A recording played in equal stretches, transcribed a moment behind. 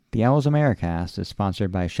The Owls Americast is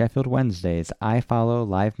sponsored by Sheffield Wednesday's iFollow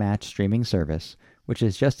live match streaming service, which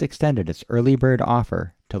has just extended its early bird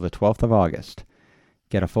offer till the 12th of August.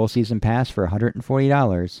 Get a full season pass for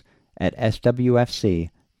 $140 at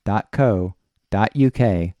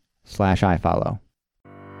swfc.co.uk/iFollow.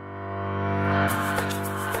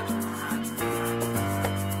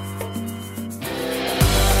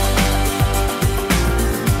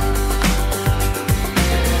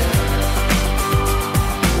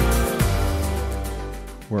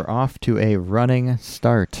 We're off to a running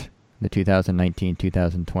start the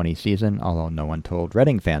 2019-2020 season, although no one told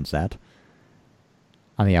Reading fans that.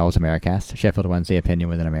 On the Owls Americast, Sheffield Wednesday opinion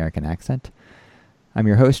with an American accent. I'm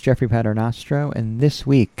your host, Jeffrey Paternostro, and this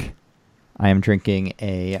week I am drinking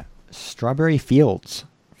a Strawberry Fields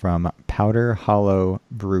from Powder Hollow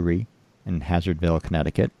Brewery in Hazardville,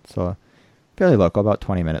 Connecticut. So fairly local, about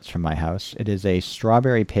 20 minutes from my house. It is a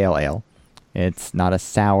strawberry pale ale. It's not a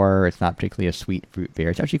sour. It's not particularly a sweet fruit beer.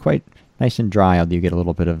 It's actually quite nice and dry, although you get a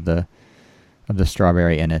little bit of the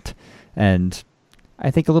strawberry in it. And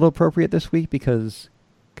I think a little appropriate this week because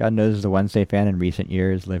God knows as a Wednesday fan in recent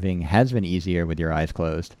years, living has been easier with your eyes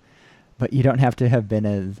closed. But you don't have to have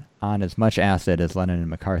been on as much acid as Lennon and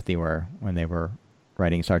McCarthy were when they were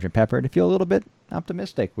writing Sgt. Pepper to feel a little bit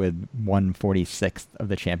optimistic with 1/46 of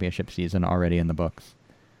the championship season already in the books.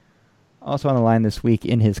 Also on the line this week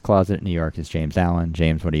in his closet in New York is James Allen.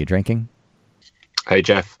 James, what are you drinking? Hey,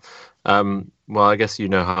 Jeff. Well, I guess you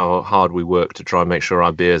know how hard we work to try and make sure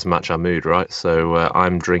our beers match our mood, right? So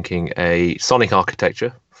I'm drinking a Sonic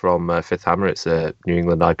Architecture from Fifth Hammer. It's a New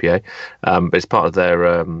England IPA. But it's part of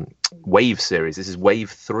their Wave series. This is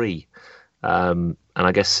Wave 3. And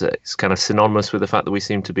I guess it's kind of synonymous with the fact that we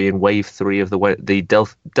seem to be in Wave 3 of the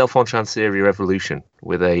Delphine Serie Revolution,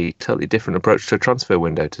 with a totally different approach to a transfer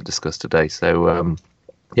window to discuss today. So,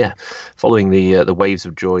 following the waves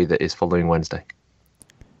of joy that is following Wednesday.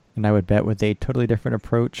 And I would bet with a totally different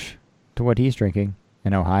approach to what he's drinking.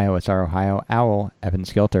 In Ohio, it's our Ohio Owl, Evan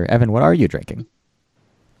Skilter. Evan, what are you drinking?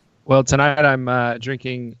 Well, tonight I'm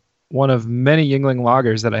drinking one of many Yuengling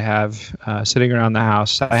lagers that I have sitting around the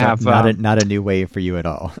house. I have not a new wave for you at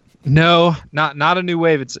all. No, not a new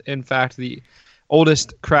wave. It's in fact the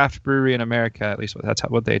oldest craft brewery in America. At least that's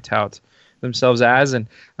what they tout themselves as. And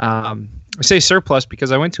I say surplus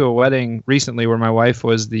because I went to a wedding recently where my wife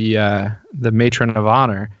was the matron of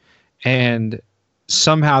honor, and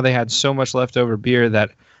somehow they had so much leftover beer that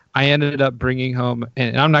I ended up bringing home,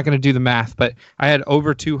 and I'm not going to do the math, but I had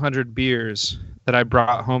over 200 beers that I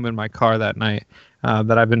brought home in my car that night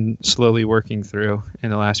that I've been slowly working through in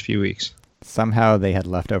the last few weeks. Somehow they had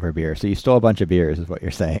leftover beer. So you stole a bunch of beers is what you're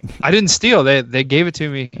saying. I didn't steal. They gave it to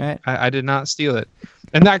me. Right. I did not steal it.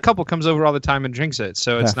 And that couple comes over all the time and drinks it.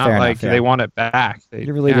 So it's not like they want it back.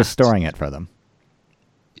 You're really just storing it for them.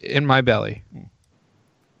 In my belly.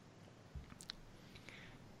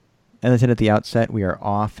 As I said at the outset, we are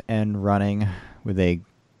off and running with a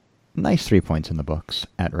nice 3 points in the books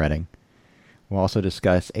at Reading. We'll also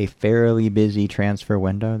discuss a fairly busy transfer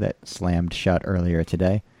window that slammed shut earlier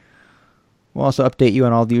today. We'll also update you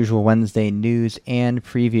on all the usual Wednesday news and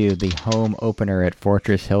preview the home opener at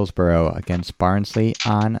Fortress Hillsborough against Barnsley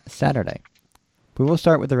on Saturday. We will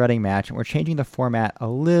start with the Reading match, and we're changing the format a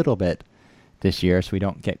little bit this year so we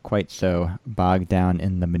don't get quite so bogged down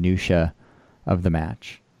in the minutiae of the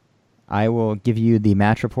match. I will give you the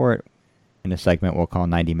match report in a segment we'll call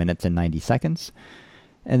 90 minutes and 90 seconds.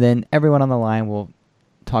 And then everyone on the line will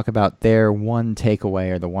talk about their one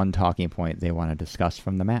takeaway or the one talking point they want to discuss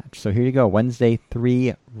from the match. So here you go. Wednesday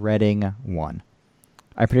 3, Reading 1.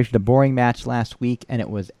 I predicted a boring match last week, and it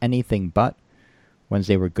was anything but.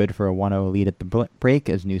 Wednesday were good for a 1-0 lead at the break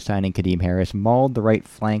as new signing Kadeem Harris mauled the right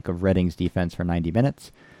flank of Reading's defense for 90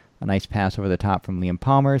 minutes. A nice pass over the top from Liam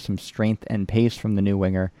Palmer, some strength and pace from the new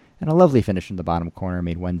winger, and a lovely finish in the bottom corner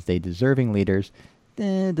made Wednesday deserving leaders,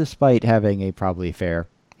 despite having a probably fair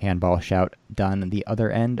handball shout done the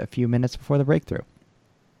other end a few minutes before the breakthrough.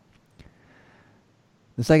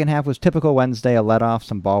 The second half was typical Wednesday, a let-off,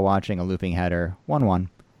 some ball watching, a looping header, 1-1.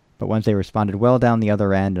 But Wednesday responded well down the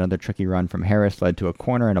other end. Another tricky run from Harris led to a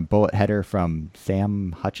corner and a bullet header from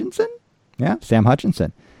Sam Hutchinson? Yeah, Sam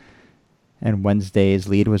Hutchinson. And Wednesday's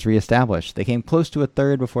lead was reestablished. They came close to a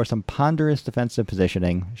third before some ponderous defensive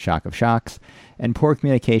positioning, shock of shocks, and poor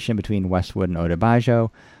communication between Westwood and Odebajo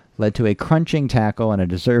led to a crunching tackle and a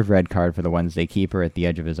deserved red card for the Wednesday keeper at the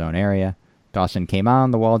edge of his own area. Dawson came on,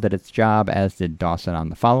 the wall did its job, as did Dawson on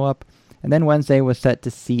the follow-up, and then Wednesday was set to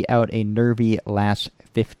see out a nervy last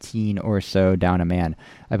 15 or so down a man.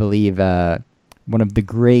 I believe one of the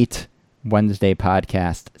great Wednesday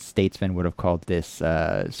podcast statesmen would have called this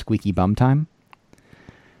squeaky bum time.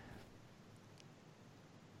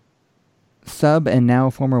 Sub and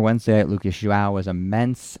now former Wednesdayite Lucas João was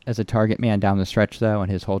immense as a target man down the stretch, though,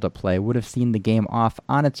 and his hold-up play would have seen the game off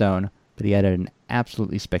on its own, but he added an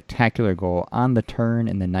absolutely spectacular goal on the turn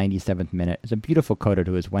in the 97th minute. It's a beautiful coda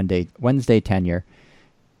to his Wednesday tenure,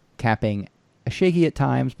 capping a shaky at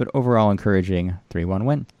times, but overall encouraging 3-1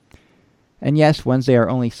 win. And yes, Wednesday are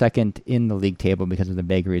only second in the league table because of the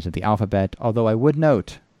vagaries of the alphabet, although I would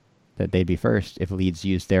note that they'd be first if Leeds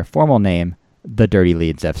used their formal name, the Dirty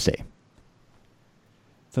Leeds FC.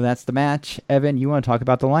 So that's the match. Evan, you want to talk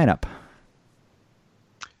about the lineup?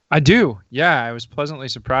 I do. Yeah, I was pleasantly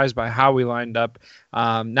surprised by how we lined up.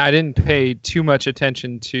 Now, I didn't pay too much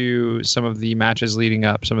attention to some of the matches leading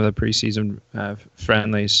up, some of the preseason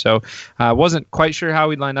friendlies. So I wasn't quite sure how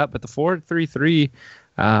we'd line up, but the 4-3-3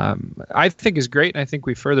 I think is great. And I think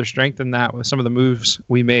we further strengthened that with some of the moves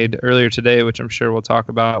we made earlier today, which I'm sure we'll talk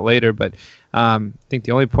about later. But I think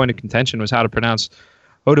the only point of contention was how to pronounce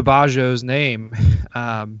Odebajo's name.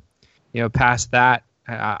 Past that,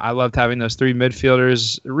 I loved having those three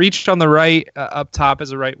midfielders. Reached on the right, up top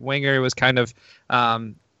as a right winger. It was kind of,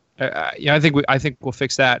 I think we'll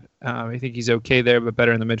fix that. I think he's okay there, but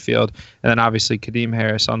better in the midfield. And then obviously Kadeem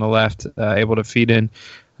Harris on the left, able to feed in.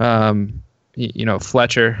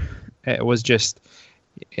 Fletcher. It was just,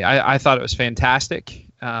 I thought it was fantastic.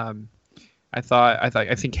 I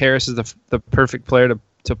think Harris is the perfect player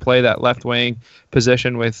to play that left wing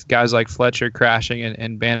position with guys like Fletcher crashing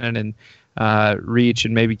and Bannon and Reach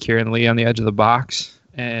and maybe Kieran Lee on the edge of the box.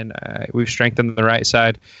 And we've strengthened the right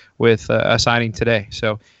side with a signing today.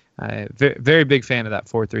 So very, very big fan of that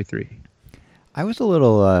 4-3-3. I was a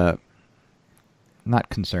little, not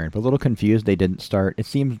concerned, but a little confused they didn't start. It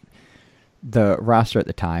seemed the roster at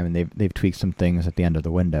the time, and they've tweaked some things at the end of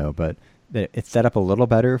the window, but it's set up a little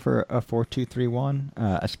better for a 4-2-3-1,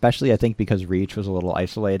 especially I think because Reach was a little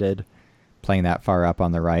isolated, playing that far up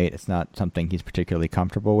on the right. It's not something he's particularly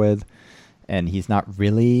comfortable with, and he's not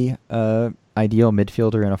really a ideal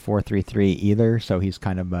midfielder in a 4-3-3 either. So he's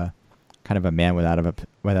kind of a man without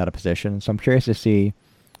a position. So I'm curious to see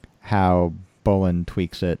how Bullen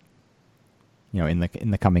tweaks it, in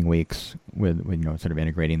the coming weeks with sort of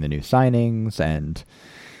integrating the new signings and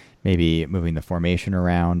maybe moving the formation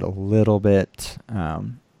around a little bit.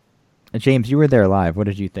 James, you were there live. What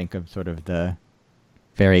did you think of sort of the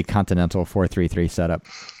very continental 4-3-3 setup?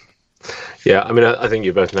 Yeah, I mean, I think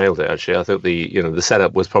you both nailed it. Actually, I thought the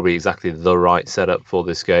setup was probably exactly the right setup for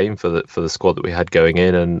this game for the squad that we had going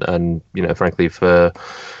in, and frankly for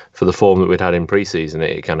the form that we'd had in pre-season,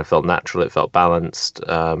 it kind of felt natural. It felt balanced.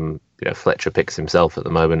 Fletcher picks himself at the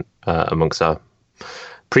moment amongst our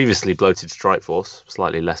previously bloated strike force,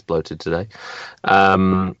 slightly less bloated today.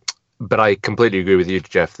 But I completely agree with you,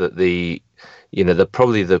 Jeff, that there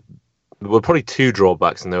were probably two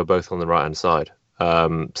drawbacks, and they were both on the right hand side.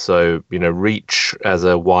 Reach as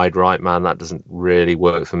a wide right man, that doesn't really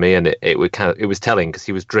work for me, and it was telling because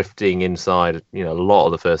he was drifting inside, a lot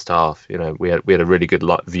of the first half. We had a really good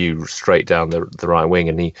view straight down the right wing,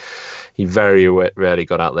 and he very rarely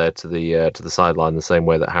got out there to the sideline the same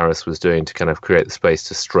way that Harris was doing to kind of create the space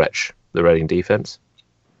to stretch the Reading defense.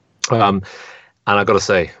 And I've got to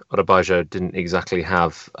say, Odebajo didn't exactly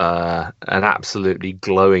have an absolutely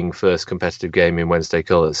glowing first competitive game in Wednesday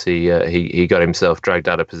colours. He got himself dragged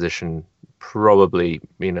out of position, probably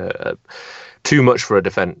too much for a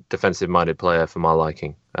defensive-minded player for my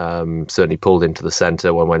liking. Certainly pulled into the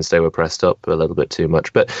centre when Wednesday were pressed up a little bit too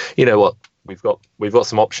much. But you know what? We've got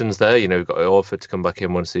some options there. We've got Orford to come back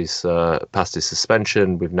in once he's passed his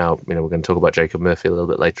suspension. We're going to talk about Jacob Murphy a little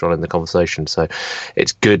bit later on in the conversation. So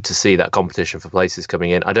it's good to see that competition for places coming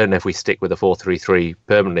in. I don't know if we stick with a 4-3-3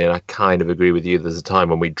 permanently, and I kind of agree with you. There's a time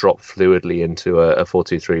when we drop fluidly into a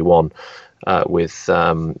 4-2-3-1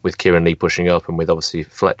 with Kieran Lee pushing up and with obviously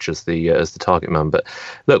Fletcher as the target man. But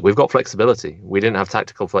look, we've got flexibility. We didn't have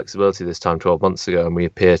tactical flexibility this time 12 months ago, and we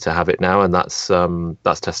appear to have it now, and that's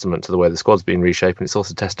testament to the way the squad's been reshaped, and it's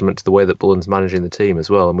also testament to the way that Bullen's managing the team as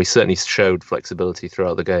well. And we certainly showed flexibility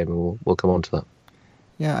throughout the game, and we'll come on to that.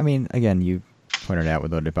 Yeah, I mean, again, you pointed out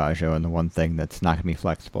with Odebajo, and the one thing that's not going to be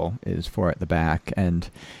flexible is four at the back, and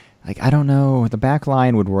I don't know, the back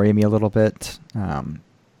line would worry me a little bit.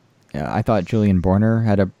 I thought Julian Borner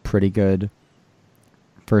had a pretty good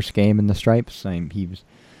first game in the Stripes. I mean,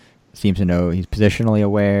 seems to know he's positionally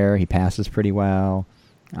aware. He passes pretty well.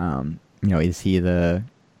 Is he the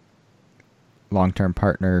long-term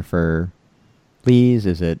partner for Lees?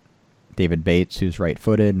 Is it David Bates, who's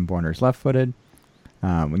right-footed, and Borner's left-footed?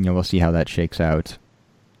 We'll see how that shakes out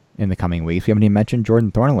in the coming weeks. We haven't even mentioned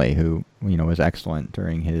Jordan Thornley, who was excellent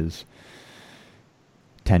during his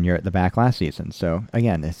tenure at the back last season. So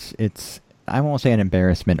again, I won't say an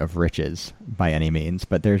embarrassment of riches by any means,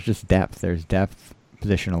 but there's just depth. There's depth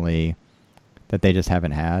positionally that they just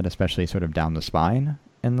haven't had, especially sort of down the spine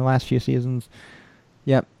in the last few seasons.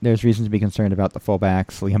 Yep, there's reason to be concerned about the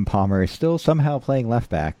fullbacks. Liam Palmer is still somehow playing left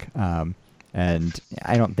back, and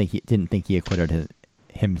I didn't think he acquitted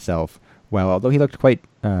himself well, although he looked quite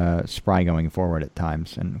spry going forward at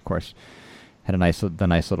times, and of course had the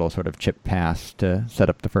nice little sort of chip pass to set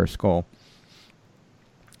up the first goal.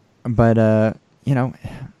 But I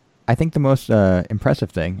think the most impressive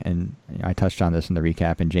thing, and I touched on this in the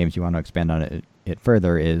recap, and James, you want to expand on it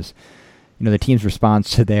further, is the team's response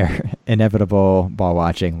to their inevitable ball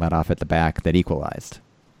watching let off at the back that equalized.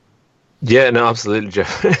 Yeah, no, absolutely,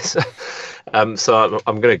 Jeff. So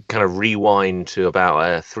I'm going to kind of rewind to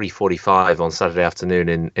about 3:45 on Saturday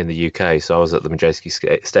afternoon in the UK. So I was at the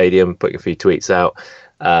Madejski Stadium, putting a few tweets out,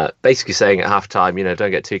 basically saying at halftime,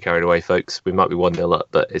 don't get too carried away, folks. We might be 1-0 up,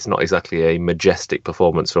 but it's not exactly a majestic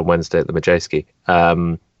performance from Wednesday at the Madejski.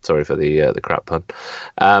 Sorry for the crap pun.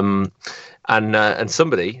 And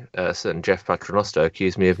somebody, a certain Jeff Paternoster,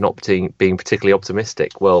 accused me of not being particularly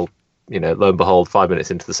optimistic. Well, lo and behold, 5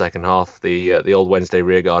 minutes into the second half, the old Wednesday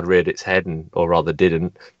rearguard reared its head, or rather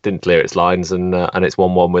didn't clear its lines, and it's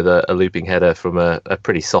 1-1 with a looping header from a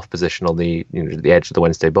pretty soft position on the the edge of the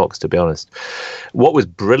Wednesday box, to be honest. What was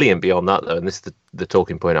brilliant beyond that, though, and this is the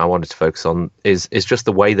talking point I wanted to focus on, is just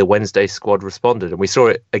the way the Wednesday squad responded, and we saw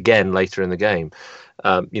it again later in the game.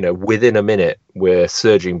 Within a minute, we're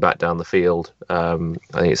surging back down the field. I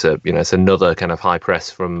think it's another kind of high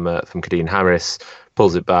press from Kadeem Harris,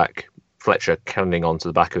 pulls it back. Fletcher cannoning onto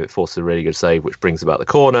the back of it, forces a really good save, which brings about the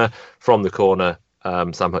corner. From the corner,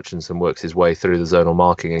 Sam Hutchinson works his way through the zonal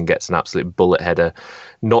marking and gets an absolute bullet header,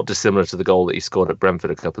 not dissimilar to the goal that he scored at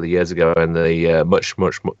Brentford a couple of years ago, and the much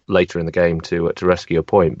later in the game to rescue a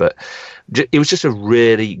point. But it was just a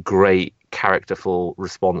really great, characterful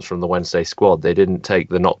response from the Wednesday squad. They didn't take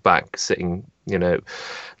the knockback sitting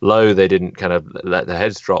low. They didn't kind of let their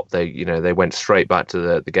heads drop. They went straight back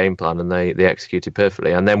to the game plan, and they executed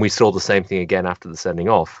perfectly. And then we saw the same thing again after the sending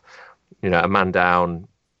off. A man down.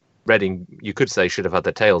 Reading, you could say, should have had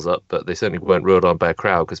their tails up, but they certainly weren't ruled on by a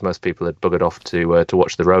crowd, because most people had buggered off to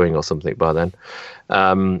watch the rowing or something by then.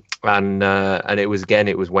 And it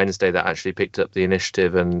was Wednesday that actually picked up the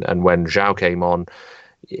initiative, and when Zhao came on,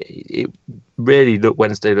 it really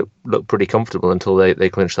Wednesday looked pretty comfortable until they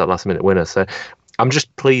clinched that last minute winner. So I'm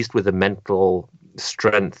just pleased with the mental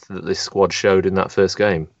strength that this squad showed in that first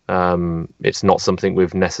game. It's not something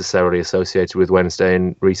we've necessarily associated with Wednesday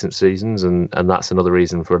in recent seasons, and that's another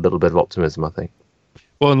reason for a little bit of optimism, I think.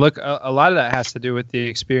 Well, and look, a lot of that has to do with the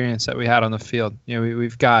experience that we had on the field.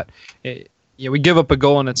 We've got we give up a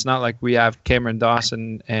goal, and it's not like we have Cameron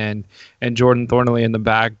Dawson and Jordan Thornley in the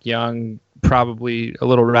back, young, probably a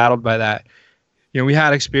little rattled by that. We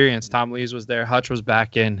had experience. Tom Lees was there. Hutch was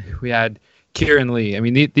back in. We had Kieran Lee. I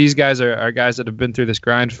mean, these guys are guys that have been through this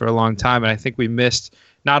grind for a long time, and I think we missed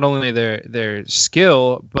not only their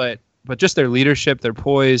skill, but just their leadership, their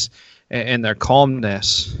poise, and their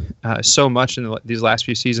calmness so much in these last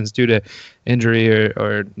few seasons due to injury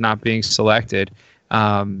or not being selected.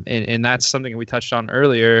 And that's something we touched on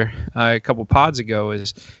earlier a couple pods ago,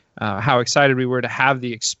 is how excited we were to have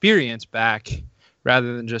the experience back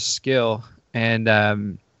rather than just skill. And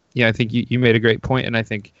I think you made a great point, and I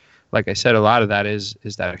think, like I said, a lot of that is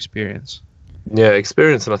that experience. Yeah,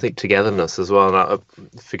 experience, and I think togetherness as well.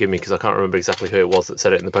 And forgive me, because I can't remember exactly who it was that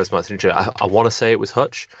said it in the post-match interview. I want to say it was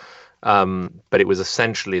Hutch, but it was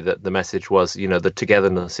essentially that the message was, the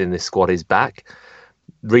togetherness in this squad is back.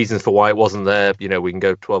 Reasons for why it wasn't there, we can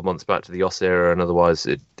go 12 months back to the Yoss era, and otherwise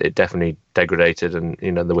it definitely degraded, and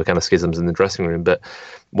there were kind of schisms in the dressing room. But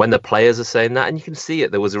when the players are saying that, and you can see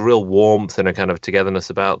it, there was a real warmth and a kind of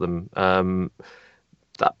togetherness about them.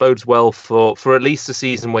 That bodes well for at least a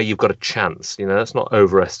season where you've got a chance. Let's not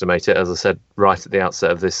overestimate it. As I said right at the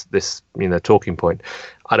outset of this talking point,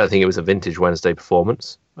 I don't think it was a vintage Wednesday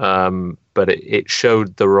performance, but it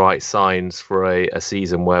showed the right signs for a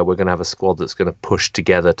season where we're going to have a squad that's going to push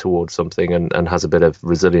together towards something and has a bit of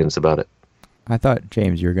resilience about it. I thought,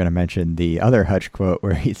 James, you were going to mention the other Hutch quote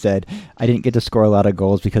where he said, "I didn't get to score a lot of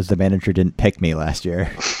goals because the manager didn't pick me last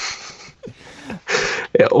year."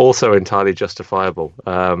 Yeah, also entirely justifiable.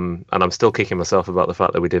 And I'm still kicking myself about the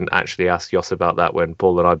fact that we didn't actually ask Yoss about that when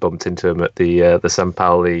Paul and I bumped into him at the San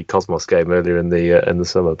Pauli Cosmos game earlier in the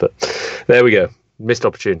summer. But there we go. Missed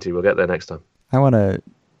opportunity. We'll get there next time. I want to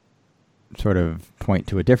sort of point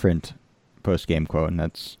to a different post-game quote, and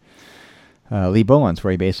that's Lee Bullens,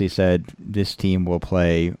 where he basically said, this team will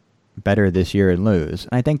play better this year and lose.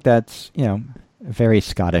 And I think that's, very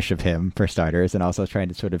Scottish of him for starters, and also trying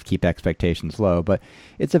to sort of keep expectations low. But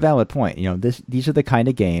it's a valid point. These are the kind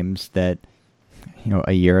of games that,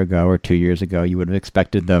 a year ago or 2 years ago, you would have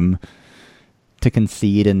expected them to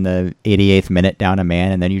concede in the 88th minute down a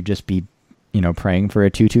man, and then you'd just be, praying for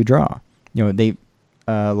a 2-2 draw. They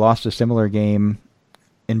lost a similar game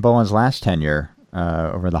in Bowen's last tenure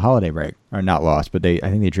over the holiday break, or not lost, but I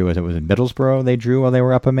think they drew as it was in Middlesbrough. They drew while they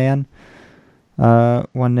were up a man,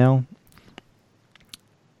 1-0.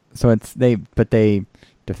 So they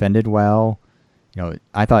defended well.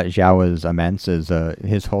 I thought Zhao was immense as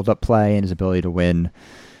his hold-up play and his ability to win,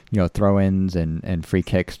 throw-ins and free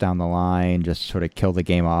kicks down the line, just sort of kill the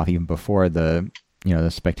game off even before the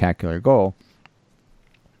spectacular goal.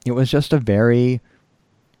 It was just a very,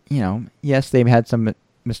 yes, they've had some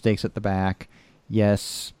mistakes at the back.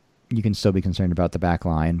 Yes, you can still be concerned about the back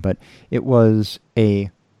line, but it was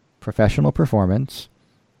a professional performance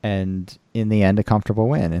and in the end a comfortable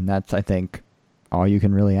win. And that's, I think, all you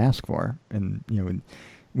can really ask for. And,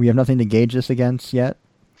 we have nothing to gauge this against yet.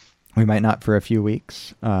 We might not for a few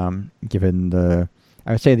weeks, given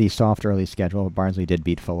I would say the soft early schedule. Barnsley did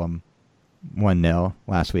beat Fulham 1-0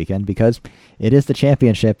 last weekend because it is the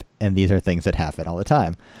championship and these are things that happen all the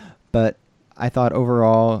time. But I thought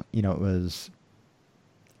overall, it was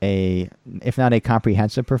if not a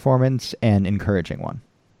comprehensive performance, an encouraging one.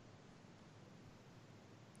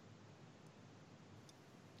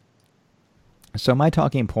 So my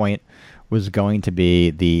talking point was going to be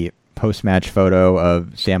the post-match photo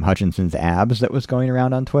of Sam Hutchinson's abs that was going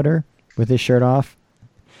around on Twitter with his shirt off,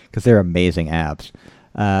 because they're amazing abs.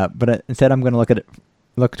 But instead, I'm going to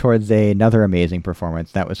look towards another amazing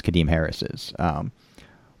performance. That was Kadeem Harris's.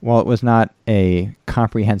 While it was not a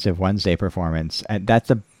comprehensive Wednesday performance, that's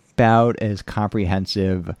about as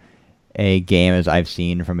comprehensive a game as I've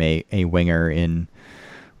seen from a winger in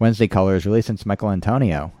Wednesday colours, really since Michael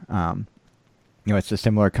Antonio. It's a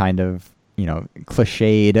similar kind of,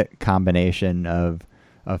 cliched combination of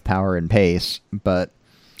power and pace, but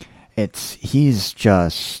he's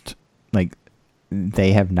just like,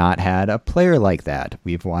 they have not had a player like that.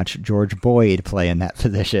 We've watched George Boyd play in that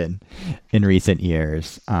position in recent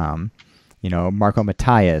years. Marco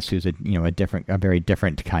Matthias, who's a very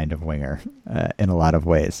different kind of winger in a lot of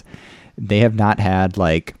ways. They have not had,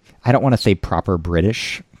 I don't want to say proper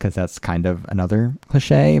British, because that's kind of another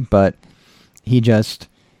cliche, but he just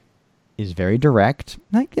is very direct.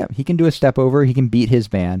 He can do a step over, he can beat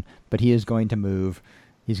his man, but he is going to move.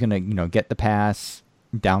 He's going to, get the pass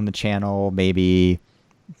down the channel, maybe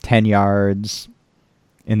 10 yards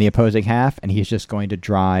in the opposing half, and he's just going to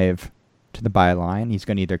drive to the byline. He's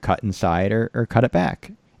going to either cut inside or cut it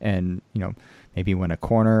back, and maybe win a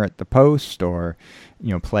corner at the post, or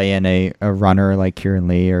play in a runner like Kieran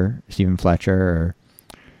Lee or Stephen Fletcher or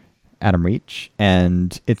Adam Reach.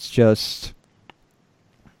 And it's just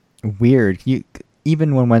weird.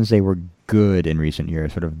 Even when Wednesday were good in recent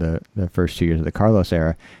years, sort of the first 2 years of the Carlos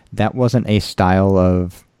era, that wasn't a style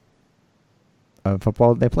of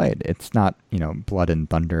football that they played. It's not, blood and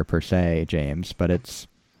thunder per se, James, but it's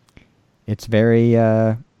very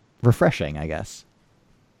refreshing, I guess.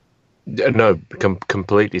 No,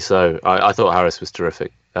 completely so. I thought Harris was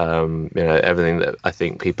terrific. Everything that I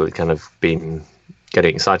think people had kind of been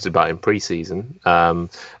getting excited about in pre-season. And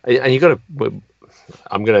you got to...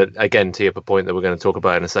 I'm going to, again, tee up a point that we're going to talk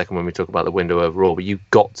about in a second when we talk about the window overall, but you've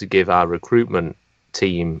got to give our recruitment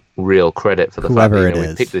team real credit for the fact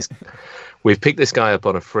that we've picked this guy up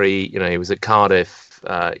on a free. He was at Cardiff.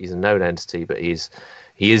 He's a known entity, but he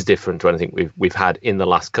is different to anything we've had in the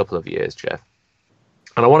last couple of years, Jeff.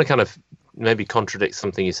 And I want to kind of maybe contradict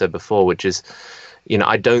something you said before, which is,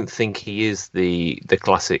 I don't think he is the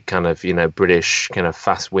classic kind of, British kind of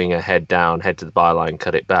fast winger, head down, head to the byline,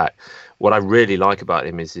 cut it back. What I really like about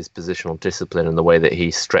him is his positional discipline and the way that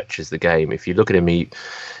he stretches the game. If you look at him,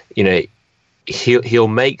 he'll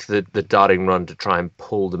make the darting run to try and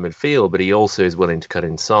pull the midfield, but he also is willing to cut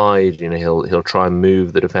inside. He'll try and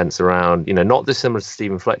move the defence around. Not dissimilar to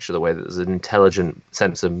Stephen Fletcher, the way that there's an intelligent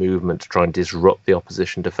sense of movement to try and disrupt the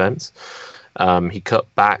opposition defence. He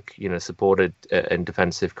cut back, supported in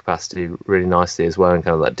defensive capacity really nicely as well in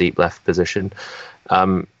kind of that deep left position.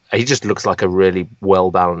 He just looks like a really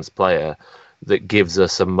well-balanced player that gives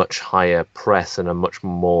us a much higher press and a much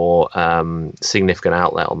more significant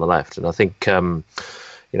outlet on the left. And I think,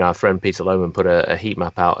 our friend Peter Lohman put a heat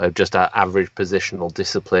map out of just our average positional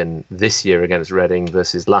discipline this year against Reading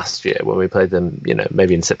versus last year when we played them,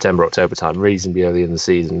 maybe in September, October time, reasonably early in the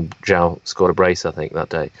season. Zhao scored a brace, I think, that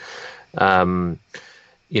day.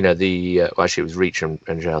 Actually it was Reach and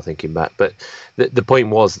Zhao thinking back, but the point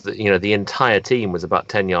was that the entire team was about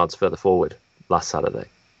 10 yards further forward last Saturday.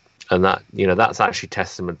 And that, that's actually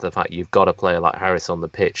testament to the fact you've got a player like Harris on the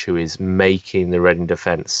pitch who is making the Reading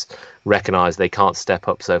defence recognise they can't step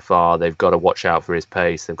up so far. They've got to watch out for his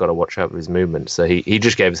pace. They've got to watch out for his movement. So he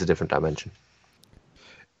just gave us a different dimension.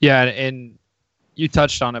 Yeah, and you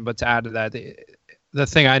touched on it, but to add to that, the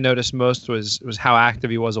thing I noticed most was how active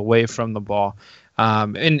he was away from the ball.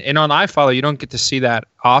 And on iFollow, you don't get to see that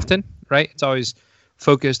often, right? It's always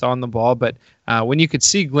focused on the ball, but when you could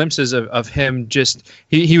see glimpses of him,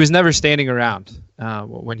 he was never standing around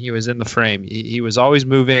when he was in the frame. He was always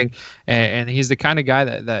moving, and he's the kind of guy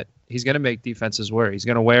that he's going to make defenses worry. He's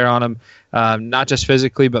going to wear on them, not just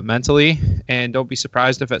physically but mentally. And don't be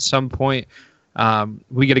surprised if at some point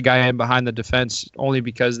we get a guy in behind the defense only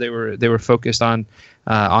because they were focused on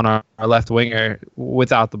our left winger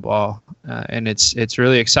without the ball, and it's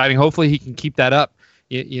really exciting. Hopefully he can keep that up.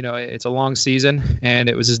 It's a long season, and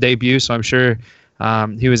it was his debut, so I'm sure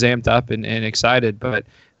he was amped up and excited. But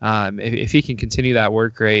if he can continue that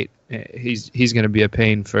work rate, he's going to be a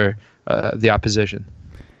pain for the opposition.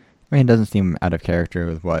 I mean, it doesn't seem out of character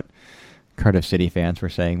with what Cardiff City fans were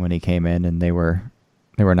saying when he came in, and they were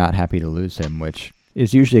not happy to lose him, which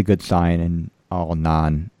is usually a good sign in all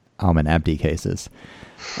non-Alman Abdi cases.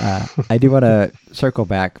 I do want to circle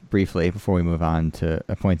back briefly before we move on to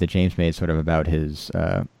a point that James made, sort of about his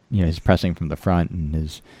his pressing from the front and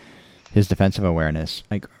his defensive awareness.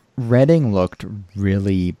 Like, Reading looked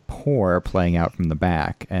really poor playing out from the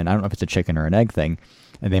back, and I don't know if it's a chicken or an egg thing,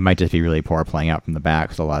 and they might just be really poor playing out from the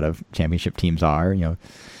back, as a lot of championship teams are.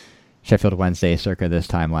 Sheffield Wednesday circa this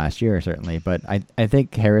time last year, certainly, but I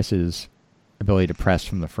think Harris's ability to press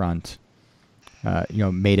from the front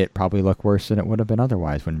made it probably look worse than it would have been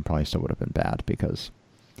otherwise, when it probably still would have been bad because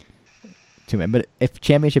too many. But if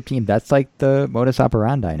championship team, that's like the modus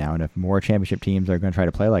operandi now, and if more championship teams are going to try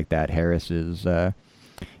to play like that, Harris's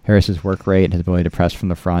work rate and his ability to press from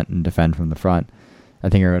the front and defend from the front, I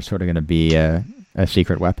think are sort of going to be a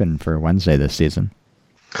secret weapon for Wednesday this season.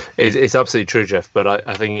 It's absolutely true, Jeff. But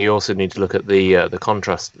I think you also need to look at the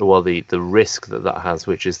contrast, well, the risk that has,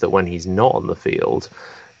 which is that when he's not on the field,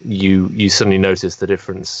 you suddenly notice the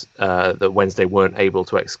difference that Wednesday weren't able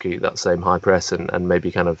to execute that same high press and maybe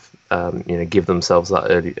kind of give themselves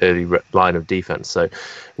that early line of defense. So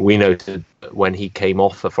we noted when he came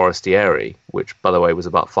off for Forestieri, which by the way was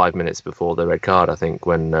about 5 minutes before the red card, I think,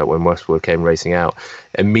 when Westwood came racing out,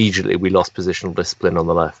 immediately we lost positional discipline on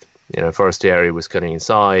the left. Forestieri was cutting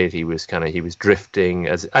inside. He was drifting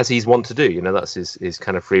as he's wont to do. That's his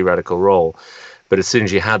kind of free radical role. But as soon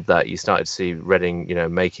as you had that, you started to see Reading,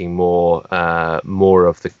 making more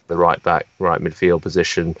of the right back, right midfield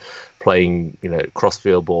position, playing,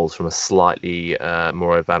 cross-field balls from a slightly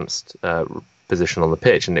more advanced position on the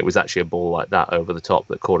pitch. And it was actually a ball like that over the top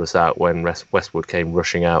that caught us out when Westwood came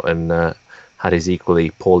rushing out and had his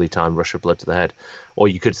equally poorly timed rush of blood to the head. Or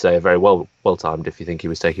you could say a very well timed if you think he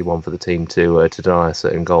was taking one for the team to deny a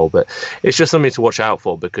certain goal. But it's just something to watch out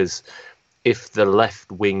for, because if the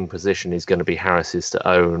left wing position is going to be Harris's to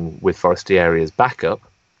own with Forestieri as backup,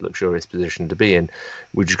 luxurious position to be in,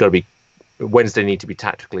 we've just got to be, Wednesday need to be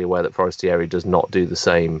tactically aware that Forestieri does not do the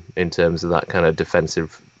same in terms of that kind of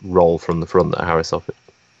defensive role from the front that Harris offered.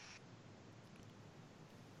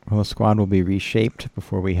 Well, the squad will be reshaped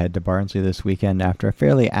before we head to Barnsley this weekend after a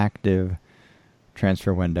fairly active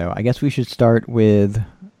transfer window. I guess we should start with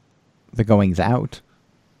the goings out,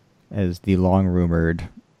 as the long-rumored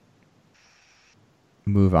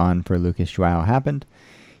move on for Lucas João happened.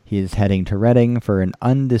 He is heading to Reading for an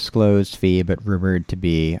undisclosed fee, but rumored to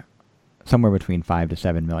be somewhere between 5 to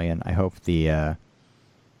 7 million. I hope the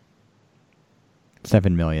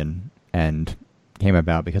 7 million end came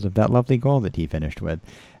about because of that lovely goal that he finished with.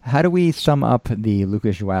 How do we sum up the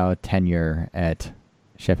Lucas João tenure at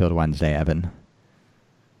Sheffield Wednesday, Evan?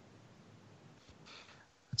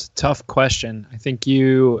 It's a tough question. I think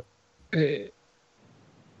the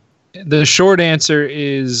short answer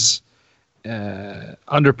is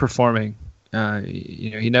underperforming.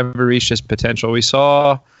 He never reached his potential.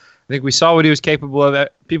 I think we saw what he was capable of.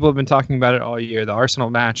 People have been talking about it all year. The Arsenal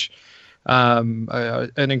match,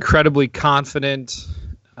 an incredibly confident,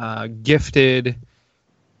 gifted,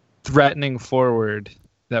 threatening forward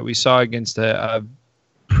that we saw against a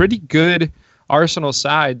pretty good Arsenal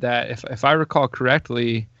side that, if I recall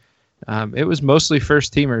correctly, it was mostly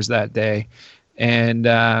first teamers that day. And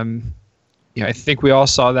I think we all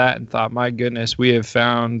saw that and thought, my goodness, we have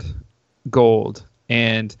found gold.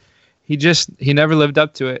 And he never lived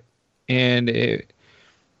up to it. And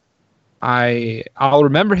I'll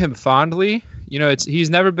remember him fondly. He's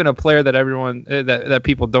never been a player that everyone that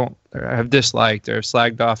people don't have disliked or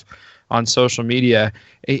slagged off on social media.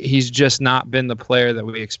 He's just not been the player that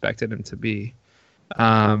we expected him to be.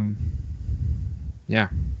 Yeah.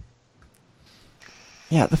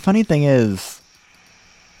 Yeah, the funny thing is,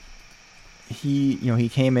 he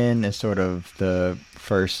came in as sort of the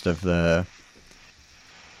first of the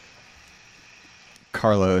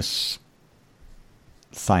Carlos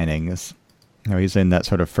signings. He's in that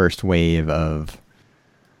sort of first wave of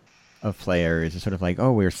players. It's sort of like,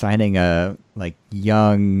 oh, we're signing a like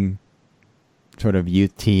young sort of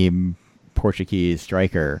youth team Portuguese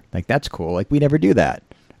striker. Like, that's cool. Like, we never do that.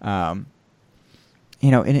 And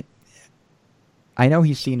I know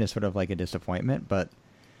he's seen as sort of like a disappointment, but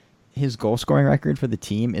his goal scoring record for the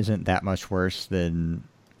team isn't that much worse than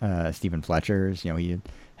Stephen Fletcher's. He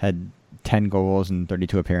had 10 goals and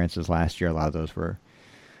 32 appearances last year. A lot of those were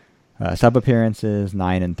sub appearances,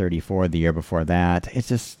 9 and 34 the year before that. It's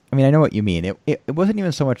just, I know what you mean. It wasn't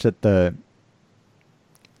even so much that the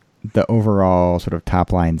overall sort of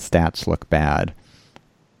top line stats look bad.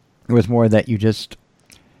 It was more that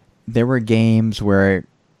there were games where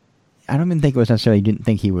I don't even think it was necessarily you didn't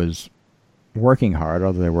think he was working hard,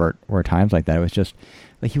 although there were times like that. It was just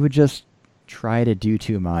like he would just try to do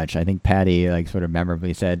too much. I think Patty sort of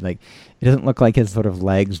memorably said it doesn't look like his sort of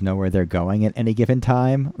legs know where they're going at any given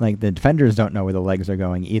time. Like, the defenders don't know where the legs are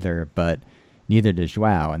going either, but neither does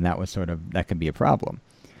Joao, and that could be a problem.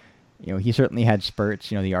 He certainly had spurts.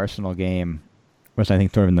 The Arsenal game was, I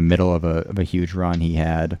think, sort of in the middle of a huge run he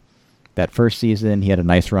had that first season. He had a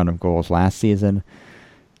nice run of goals last season.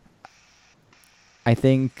 I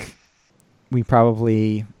think we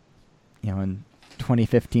probably, in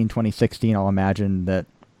 2015, 2016, I'll imagine that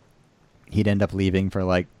he'd end up leaving for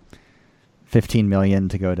like $15 million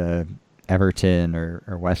to go to Everton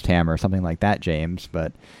or West Ham or something like that, James.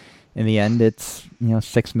 But in the end, it's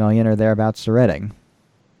 $6 million or thereabouts to Reading.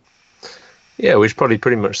 Yeah, which probably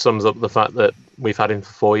pretty much sums up the fact that we've had him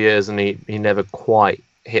for 4 years and he never quite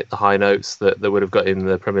hit the high notes that would have got him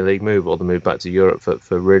the Premier League move or the move back to Europe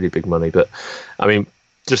for really big money. But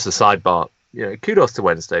just a sidebar, kudos to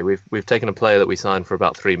Wednesday. We've taken a player that we signed for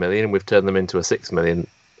about $3 million and we've turned them into a $6 million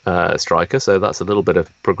striker. So that's a little bit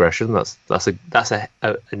of progression. That's a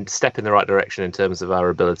step in the right direction in terms of our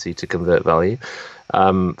ability to convert value.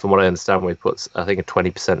 From what I understand, we put, I think, a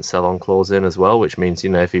 20% sell-on clause in as well, which means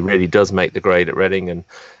if he really does make the grade at Reading and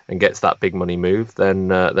gets that big money move, then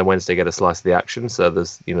Wednesday get a slice of the action. So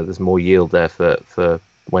there's more yield there for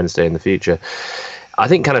Wednesday in the future. I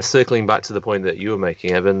think, kind of circling back to the point that you were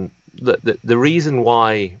making, Evan, the reason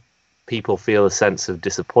why people feel a sense of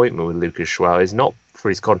disappointment with Lucas Joao is not for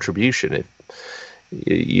his contribution. If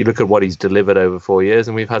you look at what he's delivered over 4 years,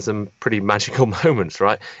 and we've had some pretty magical moments,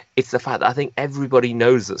 right? It's the fact that I think everybody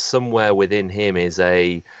knows that somewhere within him is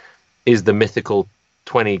the mythical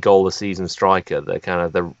 20 goal a season striker, the kind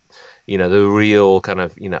of the real kind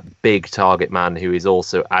of big target man who is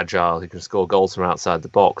also agile, who can score goals from outside the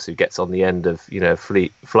box, who gets on the end of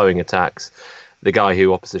flowing attacks, the guy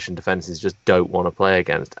who opposition defenses just don't want to play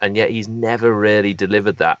against. And yet he's never really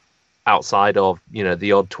delivered that outside of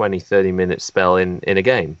the odd 20-30 minute spell in a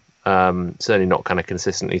game, certainly not kind of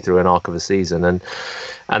consistently through an arc of a season, and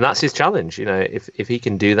that's his challenge. If he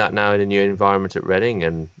can do that now in a new environment at Reading,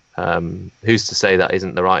 and who's to say that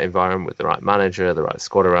isn't the right environment with the right manager, the right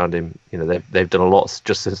squad around him. They've done a lot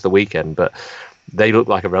just since the weekend, but they look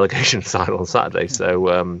like a relegation side on Saturday.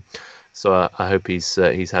 So I hope he's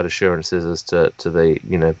had assurances as to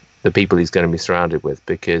the people he's going to be surrounded with,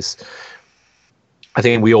 because I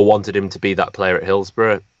think we all wanted him to be that player at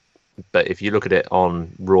Hillsborough, but if you look at it on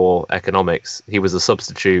raw economics, he was a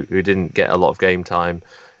substitute who didn't get a lot of game time,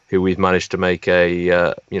 who we've managed to make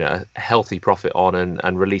a healthy profit on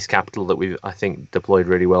and release capital that we've, I think, deployed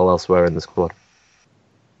really well elsewhere in the squad.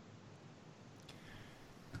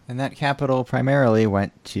 And that capital primarily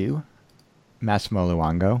went to Massimo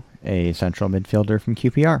Luongo, a central midfielder from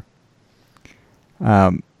QPR.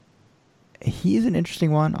 He's an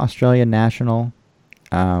interesting one, Australian national.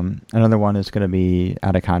 Another one is going to be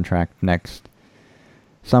out of contract next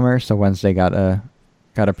summer, so Wednesday got a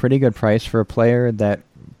pretty good price for a player that,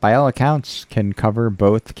 by all accounts, can cover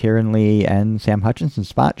both Kieran Lee and Sam Hutchinson's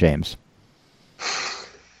spot, James.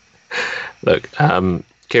 Look,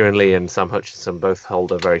 Kieran Lee and Sam Hutchinson both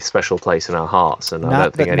hold a very special place in our hearts, and I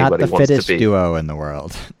don't think anybody wants to be... Not the fittest duo in the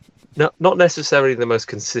world. Not necessarily the most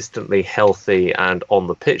consistently healthy and on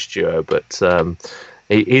the pitch duo, but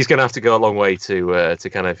he's going to have to go a long way to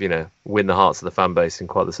kind of win the hearts of the fan base in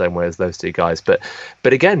quite the same way as those two guys. But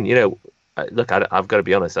again, look, I've got to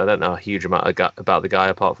be honest. I don't know a huge amount about the guy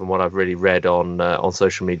apart from what I've really read on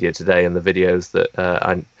social media today and the videos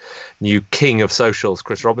that new king of socials,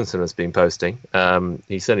 Chris Robinson, has been posting.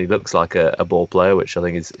 He certainly looks like a ball player, which I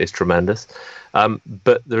think is tremendous.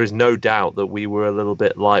 But there is no doubt that we were a little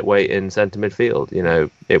bit lightweight in centre midfield. You know,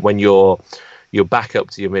 when your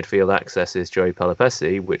backup to your midfield access is Joey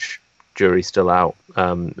Pelopessi, which jury's still out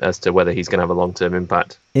as to whether he's going to have a long-term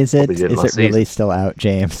impact. Is it really still out,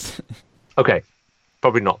 James? Okay,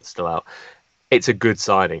 probably not still out. It's a good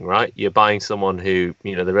signing, right? You're buying someone who,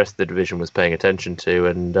 you know, the rest of the division was paying attention to,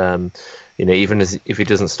 and you know, even if he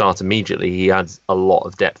doesn't start immediately, he adds a lot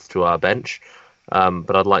of depth to our bench.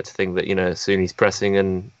 But I'd like to think that, you know, soon he's pressing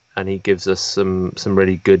and he gives us some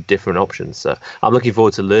really good different options. So I'm looking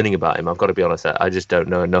forward to learning about him. I've got to be honest, I just don't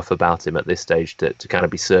know enough about him at this stage to kind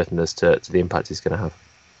of be certain as to the impact he's going to have.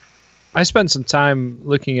 I spent some time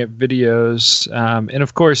looking at videos, and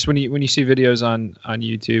of course, when you see videos on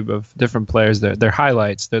YouTube of different players, they're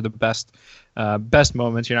highlights. They're the best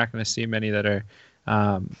moments. You're not going to see many that are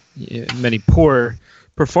many poor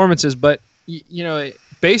performances. But you know,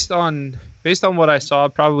 based on what I saw,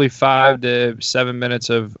 probably 5 to 7 minutes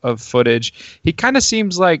of footage, he kind of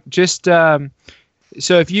seems like just so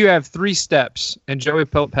if you have 3 steps and Joey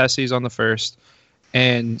Pelopessi's on the first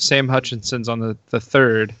and Sam Hutchinson's on the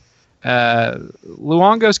third.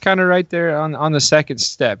 Luongo's kind of right there on the second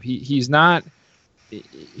step. He's definitely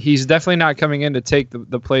not coming in to take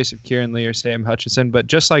the place of Kieran Lee or Sam Hutchinson, but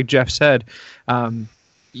just like Jeff said,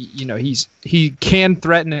 you know, he can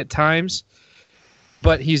threaten at times,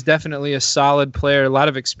 but he's definitely a solid player, a lot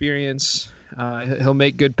of experience. He'll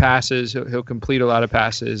make good passes. He'll complete a lot of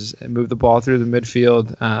passes and move the ball through the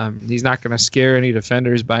midfield. He's not going to scare any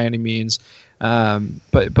defenders by any means.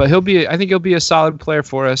 But I think he'll be a solid player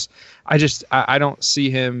for us. I don't see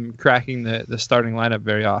him cracking the starting lineup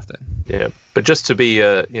very often. Yeah, but just to be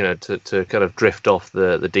you know, to kind of drift off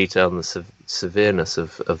the detail and the severeness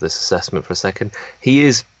of this assessment for a second, he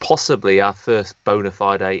is possibly our first bona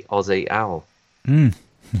fide Aussie owl.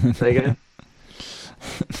 There you go.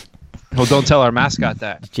 Well, don't tell our mascot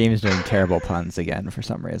that. James doing terrible puns again for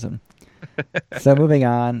some reason. So moving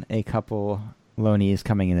on, a couple loanees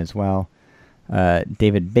coming in as well.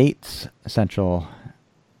 David Bates, central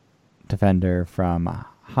defender from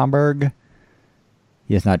Hamburg.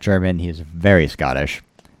 He is not German. He is very Scottish.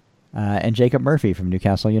 And Jacob Murphy from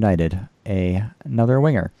Newcastle United, another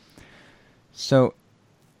winger. So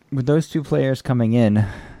with those 2 players coming in,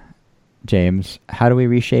 James, how do we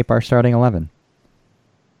reshape our starting 11?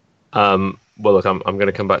 Well, look, I'm going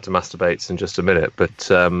to come back to Master Bates in just a minute, but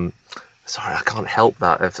sorry, I can't help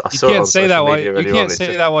that. You can't say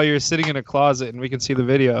that while you're sitting in a closet and we can see the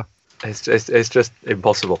video. It's just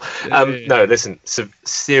impossible. No, listen,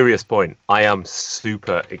 serious point. I am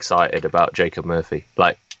super excited about Jacob Murphy.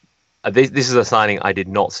 Like, this is a signing I did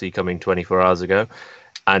not see coming 24 hours ago,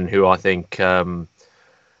 and who I think, I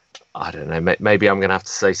don't know, maybe I'm going to have to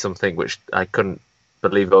say something which I couldn't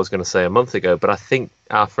believe I was going to say a month ago, but I think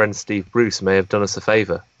our friend Steve Bruce may have done us a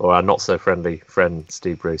favour, or our not so friendly friend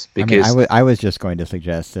Steve Bruce. Because I was just going to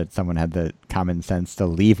suggest that someone had the common sense to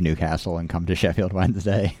leave Newcastle and come to Sheffield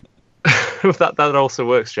Wednesday. that also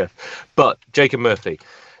works, Jeff. But Jacob Murphy,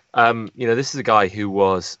 you know, this is a guy who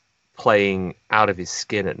was playing out of his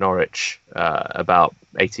skin at Norwich about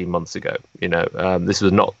 18 months ago. You know, this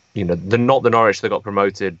was not, you know, not the Norwich that got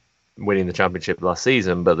promoted, winning the championship last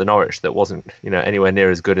season, but the Norwich that wasn't, you know, anywhere near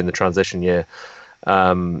as good in the transition year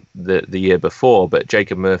the year before. But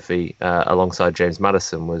Jacob Murphy, alongside James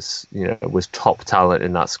Maddison, was top talent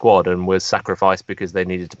in that squad and was sacrificed because they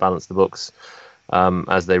needed to balance the books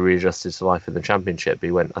as they readjusted to life in the championship.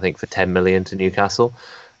 He went, I think, for 10 million to Newcastle,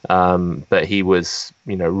 but he was,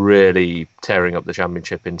 you know, really tearing up the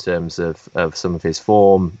championship in terms of some of his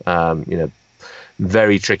form. You know,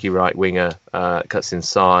 very tricky right winger, cuts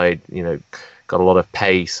inside, you know, got a lot of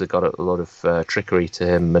pace, got a lot of trickery to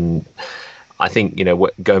him. And I think, you know,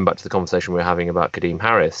 going back to the conversation we were having about Kadeem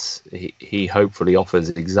Harris, he hopefully offers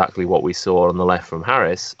exactly what we saw on the left from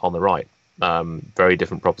Harris on the right. Very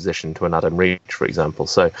different proposition to an Adam Reach, for example.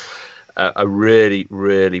 So a really,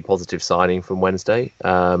 really positive signing from Wednesday.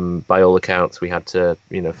 By all accounts, we had to,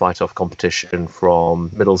 you know, fight off competition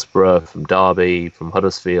from Middlesbrough, from Derby, from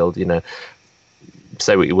Huddersfield. You know,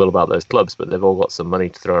 say what you will about those clubs, but they've all got some money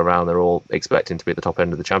to throw around. They're all expecting to be at the top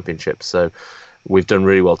end of the championship. So we've done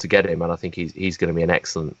really well to get him, and I think he's going to be an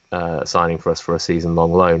excellent signing for us for a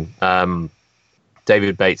season-long loan.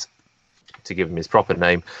 David Bates, to give him his proper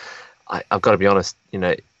name, I've got to be honest, you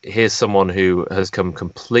know, here's someone who has come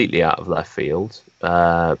completely out of left field,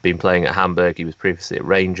 been playing at Hamburg. He was previously at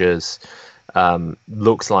Rangers.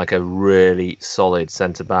 Looks like a really solid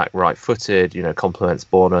centre back, right-footed. Complements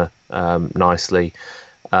Borna nicely.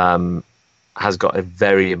 Has got a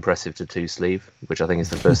very impressive tattoo sleeve, which I think is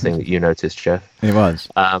the first thing that you noticed, Jeff. It was.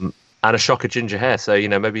 And a shock of ginger hair. So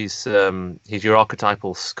maybe he's your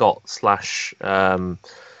archetypal Scot slash. Just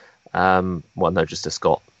a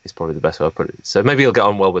Scot is probably the best way to put it. So maybe he'll get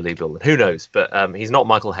on well with Lee Bullen. Who knows? But he's not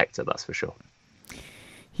Michael Hector, that's for sure.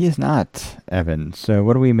 He is not, Evan. So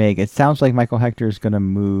what do we make? It sounds like Michael Hector is going to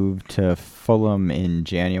move to Fulham in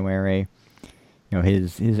January.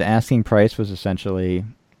 His asking price was essentially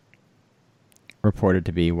reported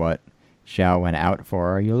to be what Zhao went out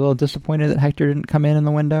for. Are you a little disappointed that Hector didn't come in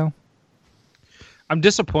the window? I'm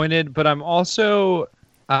disappointed, but I'm also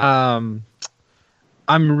I'm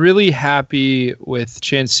really happy with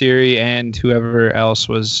Chansiri and whoever else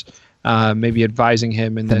was maybe advising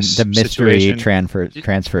him in this the mystery situation. transfer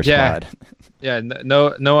squad. Yeah,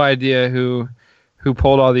 no idea who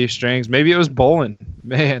pulled all these strings. Maybe it was Bolin.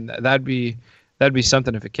 Man, that'd be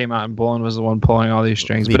something if it came out and Bolin was the one pulling all these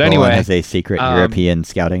strings. Lee but Bolin anyway, has a secret European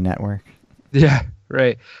scouting network. Yeah,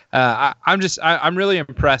 right. I'm really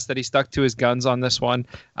impressed that he stuck to his guns on this one.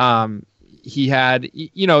 He had,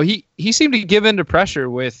 he seemed to give in to pressure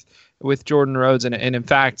with Jordan Rhodes, and in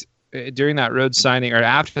fact, during that Rhodes signing, or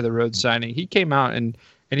after the Rhodes signing, he came out and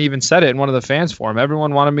even said it in one of the fans forum.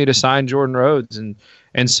 Everyone wanted me to sign Jordan Rhodes,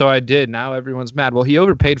 and so I did. Now everyone's mad. Well, he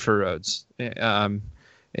overpaid for Rhodes. In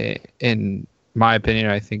my opinion,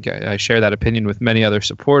 I think I share that opinion with many other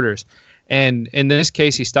supporters. And in this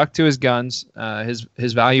case, he stuck to his guns.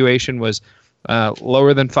 His valuation was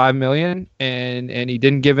lower than $5 million, and he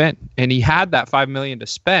didn't give in. And he had that $5 million to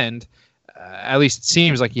spend. At least it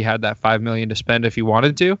seems like he had that $5 million to spend if he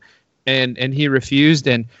wanted to, and he refused.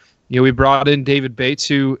 And we brought in David Bates,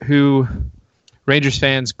 who Rangers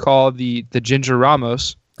fans call the Ginger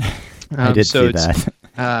Ramos. I did see that.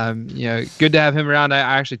 Good to have him around. I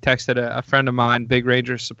actually texted a friend of mine, big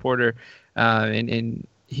Rangers supporter, and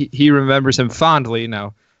he remembers him fondly.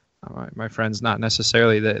 Now, my friend's not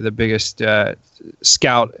necessarily the biggest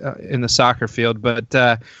scout in the soccer field,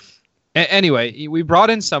 but anyway, we brought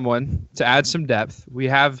in someone to add some depth. We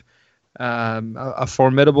have a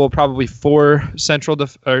formidable, probably 4 central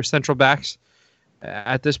backs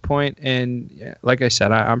at this point, and like I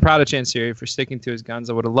said, I'm proud of Chansiri for sticking to his guns.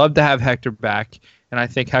 I would have loved to have Hector back, and I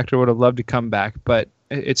think Hector would have loved to come back, but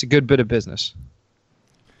it's a good bit of business.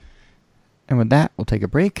 And with that, we'll take a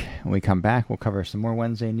break. When we come back, we'll cover some more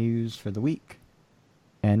Wednesday news for the week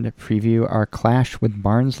and preview our clash with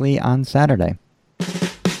Barnsley on Saturday.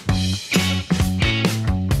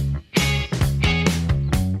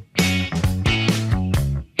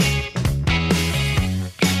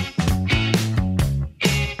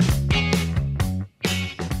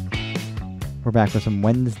 We're back with some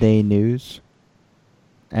Wednesday news.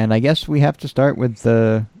 And I guess we have to start with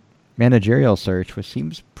the managerial search, which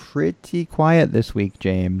seems pretty quiet this week,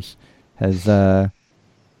 James. How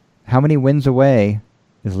many wins away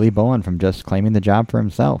is Lee Bullen from just claiming the job for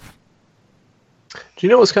himself? Do you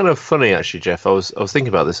know what's kind of funny, actually, Jeff? I was thinking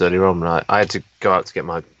about this earlier on, and I had to go out to get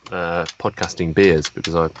my podcasting beers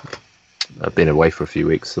because I've been away for a few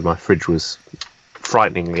weeks, so my fridge was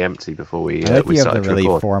frighteningly empty before we started the really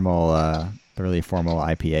to record. The really formal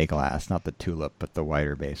IPA glass, not the tulip, but the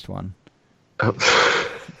wider based one.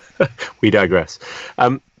 We digress.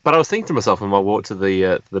 But I was thinking to myself on my walk to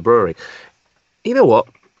the brewery, you know what?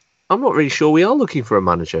 I'm not really sure we are looking for a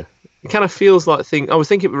manager. It kind of feels like I was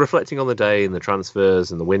thinking, reflecting on the day and the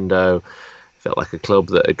transfers and the window, felt like a club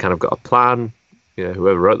that had kind of got a plan.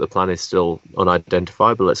 Whoever wrote the plan is still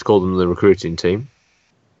unidentified, but let's call them the recruiting team.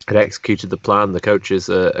 Had executed the plan. The coaches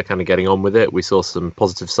are kind of getting on with it. We saw some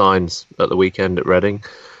positive signs at the weekend at Reading.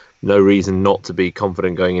 No reason not to be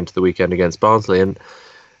confident going into the weekend against Barnsley. And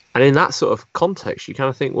in that sort of context, you kind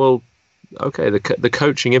of think, well, okay, the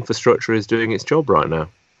coaching infrastructure is doing its job right now.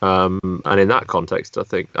 And in that context,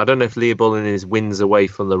 I don't know if Lee Bullen is wins away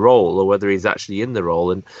from the role or whether he's actually in the role.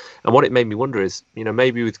 And what it made me wonder is,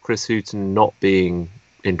 maybe with Chris Hughton not being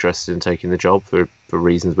interested in taking the job for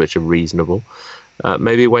reasons which are reasonable,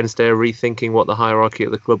 maybe Wednesday are rethinking what the hierarchy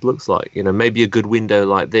at the club looks like. Maybe a good window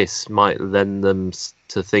like this might lend them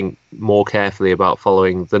to think more carefully about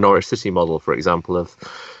following the Norwich City model, for example, of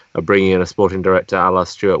bringing in a sporting director a la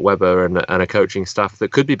Stuart Webber and a coaching staff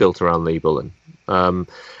that could be built around Lee Bullen.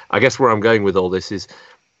 I guess where I'm going with all this is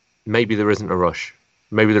maybe there isn't a rush.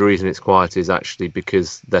 Maybe the reason it's quiet is actually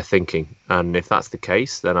because they're thinking. And if that's the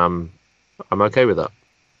case, then I'm okay with that.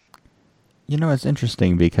 It's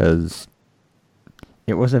interesting because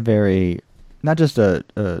it was a very not just a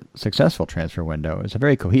successful transfer window, it's a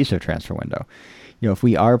very cohesive transfer window. If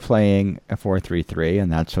we are playing a 4-3-3,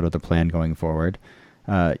 and that's sort of the plan going forward,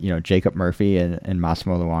 Jacob Murphy and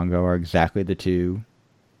Massimo Luongo are exactly the two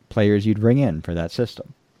players you'd bring in for that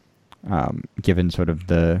system. Given sort of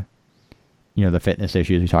the fitness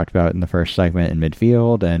issues we talked about in the first segment in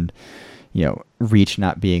midfield, and Reach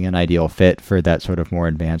not being an ideal fit for that sort of more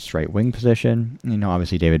advanced right wing position.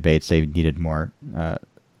 Obviously David Bates, they needed more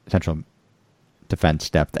central defense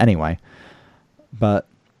depth anyway. But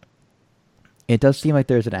it does seem like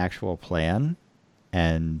there's an actual plan.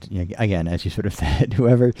 And again, as you sort of said,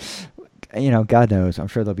 whoever, God knows, I'm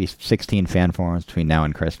sure there'll be 16 fan forums between now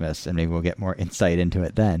and Christmas, and maybe we'll get more insight into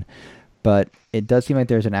it then. But it does seem like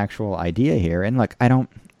there's an actual idea here. And I don't,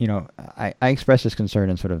 I expressed this concern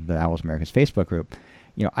in sort of the Owls Americas Facebook group.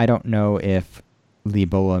 I don't know if Lee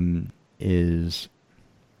Bullen is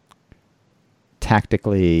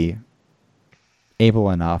tactically able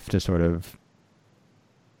enough to sort of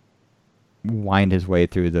wind his way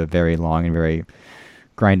through the very long and very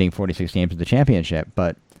grinding 46 games of the championship.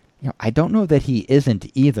 But I don't know that he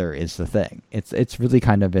isn't either. Is the thing. It's really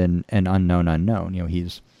kind of an unknown.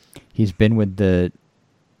 He's been with the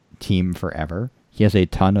team forever. He has a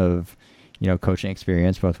ton of, coaching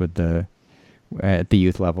experience, both with at the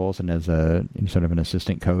youth levels and as a sort of an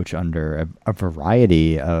assistant coach under a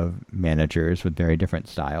variety of managers with very different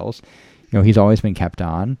styles. He's always been kept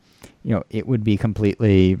on. It would be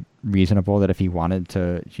completely reasonable that if he wanted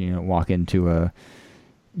to, walk into a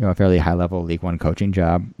fairly high level League One coaching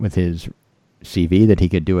job with his CV, that he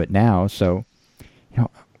could do it now. So,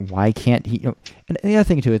 why can't he? And the other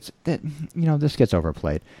thing too, it's that this gets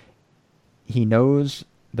overplayed. He knows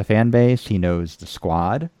the fan base, he knows the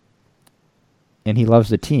squad, and he loves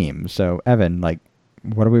the team. So, Evan,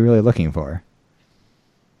 what are we really looking for?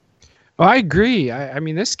 Well, I agree. I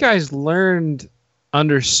mean, this guy's learned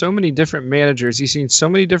under so many different managers. He's seen so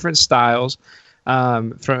many different styles,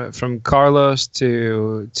 from Carlos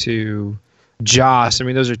to Joss. I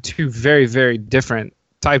mean, those are two very, very different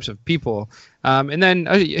types of people. And then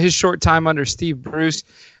his short time under Steve Bruce,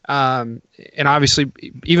 and obviously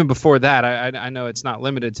even before that, I know it's not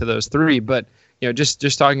limited to those three, but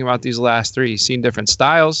just talking about these last three, he's seen different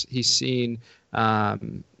styles. He's seen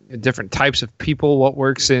different types of people, what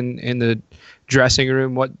works in the dressing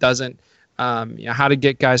room, what doesn't, how to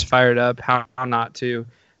get guys fired up, how not to.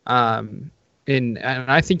 And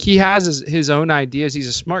I think he has his own ideas. He's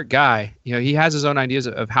a smart guy. He has his own ideas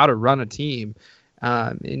of how to run a team.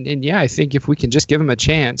 And I think if we can just give him a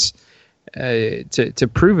chance to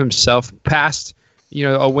prove himself past,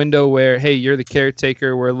 a window where, hey, you're the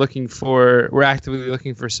caretaker, we're actively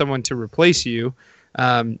looking for someone to replace you.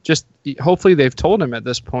 Just hopefully they've told him at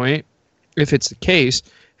this point, if it's the case,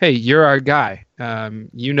 hey, you're our guy.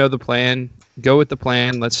 The plan. Go with the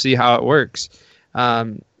plan. Let's see how it works.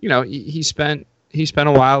 He spent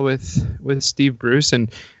a while with Steve Bruce,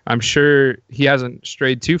 and I'm sure he hasn't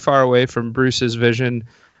strayed too far away from Bruce's vision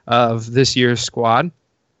of this year's squad.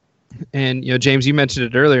 And James, you mentioned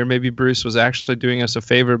it earlier. Maybe Bruce was actually doing us a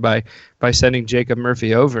favor by sending Jacob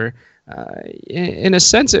Murphy over. In a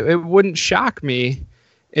sense, it wouldn't shock me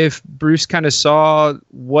if Bruce kind of saw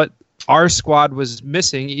what our squad was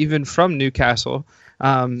missing, even from Newcastle.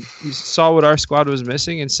 He saw what our squad was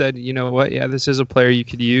missing and said, you know what? Yeah, this is a player you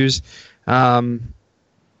could use. I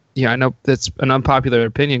know that's an unpopular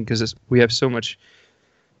opinion because we have so much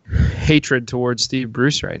hatred towards Steve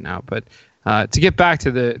Bruce right now. But to get back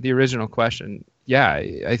to the original question, yeah,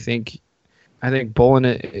 I think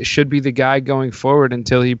Bullen should be the guy going forward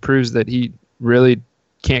until he proves that he really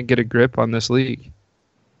can't get a grip on this league.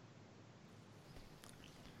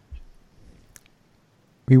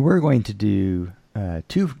 We were going to do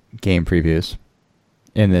 2 game previews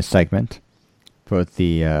in this segment, both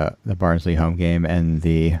the Barnsley home game and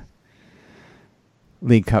the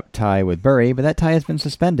League Cup tie with Bury, but that tie has been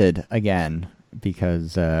suspended again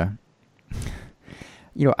because, I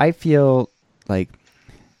feel like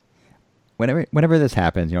whenever this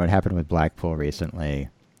happens, it happened with Blackpool recently.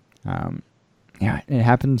 It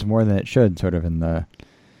happens more than it should, sort of in the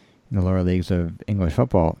lower leagues of English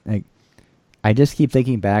football. I just keep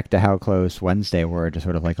thinking back to how close Wednesday were to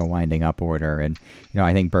sort of like a winding up order. And,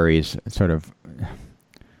 I think Bury's sort of,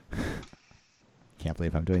 can't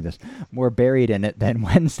believe I'm doing this, more buried in it than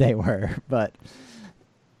Wednesday were. But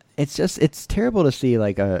it's terrible to see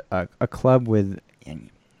like a club with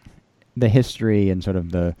the history and sort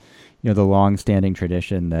of the, the long-standing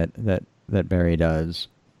tradition that Bury does,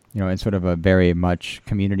 and sort of a very much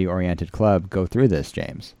community-oriented club go through this,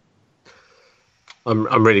 James.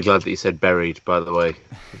 I'm really glad that you said buried, by the way,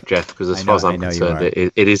 Jeff, because as far as I'm concerned,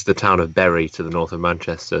 it is the town of Bury to the north of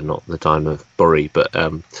Manchester, not the town of Bury. But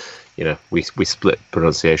we split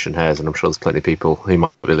pronunciation hairs, and I'm sure there's plenty of people who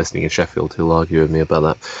might be listening in Sheffield who'll argue with me about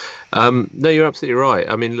that. No, you're absolutely right.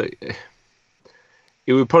 I mean, look,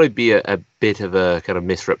 it would probably be a bit of a kind of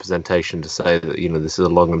misrepresentation to say that this is a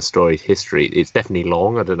long and storied history. It's definitely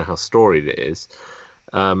long. I don't know how storied it is,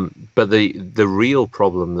 but the real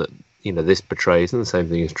problem that this portrays, and the same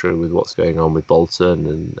thing is true with what's going on with Bolton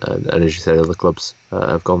and as you said, other clubs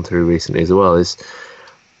have gone through recently as well, is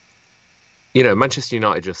Manchester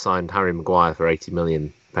United just signed Harry Maguire for £80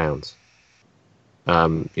 million.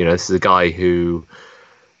 This is a guy who,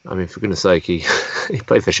 I mean, for goodness sake, he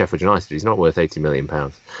played for Sheffield United. He's not worth £80 million.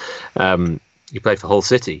 He played for Hull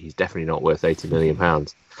City. He's definitely not worth £80 million.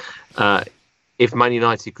 If Man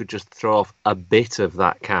United could just throw off a bit of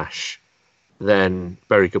that cash, then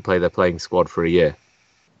Bury could play their playing squad for a year.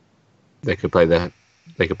 They could play their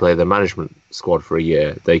management squad for a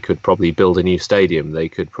year. They could probably build a new stadium. They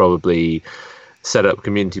could probably set up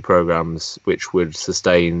community programs which would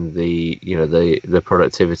sustain the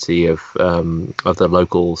productivity of the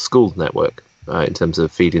local school network in terms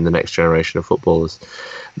of feeding the next generation of footballers.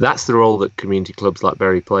 That's the role that community clubs like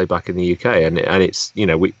Bury play back in the UK, and it's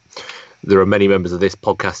there are many members of this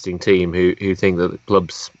podcasting team who think that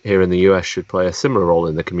clubs here in the US should play a similar role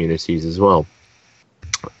in the communities as well.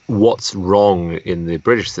 What's wrong in the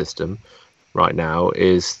British system right now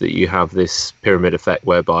is that you have this pyramid effect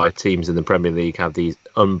whereby teams in the Premier League have these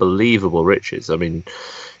unbelievable riches. I mean,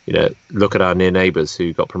 look at our near neighbours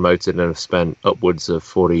who got promoted and have spent upwards of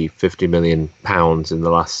 40-50 million pounds in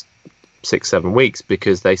the last 6-7 weeks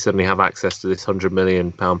because they suddenly have access to this £100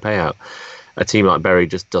 million payout. A team like Bury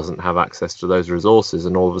just doesn't have access to those resources,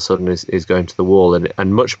 and all of a sudden is going to the wall,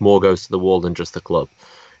 and much more goes to the wall than just the club.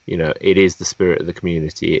 It is the spirit of the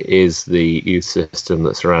community. It is the youth system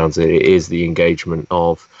that surrounds it. It is the engagement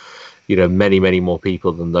of, many, many more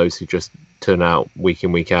people than those who just turn out week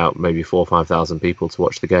in, week out, maybe 4,000 or 5,000 people to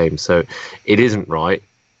watch the game. So it isn't right.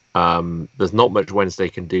 There's not much Wednesday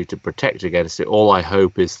can do to protect against it. All I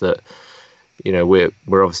hope is that,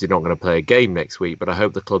 we're obviously not going to play a game next week, but I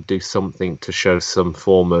hope the club do something to show some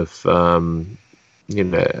form of, standing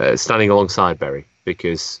alongside Bury,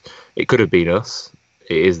 because it could have been us.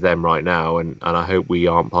 It is them right now, and I hope we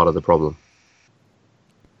aren't part of the problem.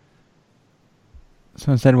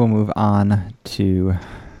 So instead we'll move on to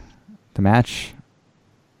the match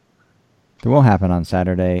that will happen on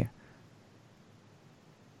Saturday.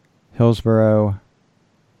 Hillsborough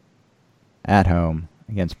at home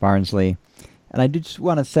against Barnsley. And I do just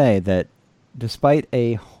want to say that despite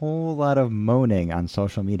a whole lot of moaning on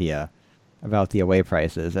social media about the away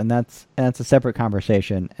prices, and that's a separate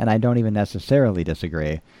conversation, and I don't even necessarily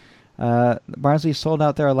disagree, Barnsley sold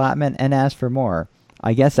out their allotment and asked for more.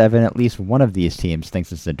 I guess, Evan, at least one of these teams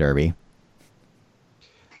thinks it's a derby.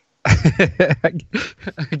 I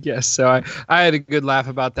guess so. I had a good laugh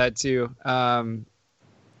about that too.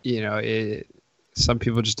 Some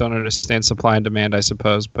people just don't understand supply and demand, I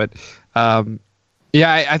suppose. But I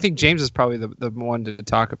think James is probably the one to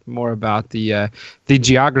talk more about the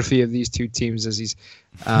geography of these two teams, as he's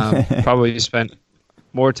probably spent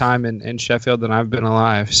more time in Sheffield than I've been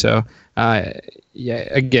alive. So, again,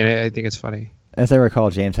 I think it's funny. As I recall,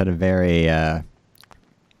 James had a very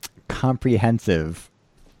comprehensive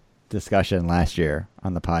discussion last year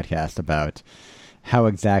on the podcast about how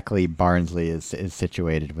exactly Barnsley is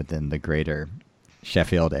situated within the greater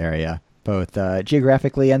Sheffield area, both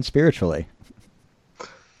geographically and spiritually.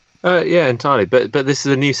 Yeah, entirely. But this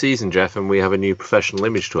is a new season, Jeff, and we have a new professional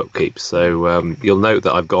image to upkeep. So you'll note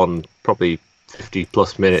that I've gone probably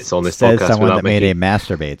 50+ minutes on this podcast. Says someone that made a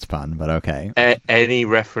masturbates pun, but okay. Any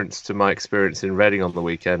reference to my experience in Reading on the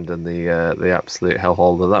weekend and the absolute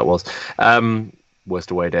hellhole that was.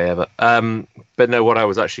 Worst away day ever. But no, what I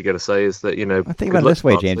was actually going to say is that, I think about it this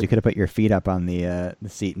way, James. You could have put your feet up on the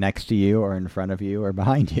seat next to you or in front of you or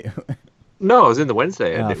behind you. No, I was in the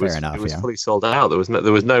Wednesday end. It was fully sold out. There was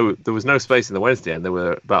no space in the Wednesday end. There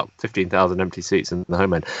were about 15,000 empty seats in the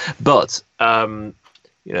home end. But we're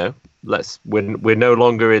no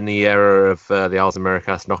longer in the era of the Isles of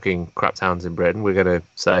Maracas knocking crap towns in Britain. We're going to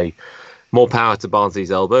say more power to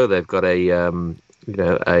Barnsley's elbow. They've got an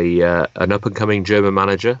up and coming German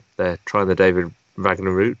manager. They're trying the David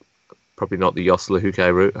Wagner route, probably not the Jos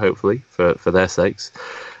Luhukay route. Hopefully for their sakes.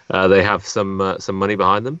 They have some money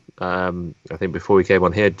behind them. I think before we came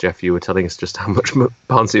on here, Jeff, you were telling us just how much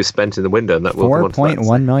Barnsley has spent in the window, and that was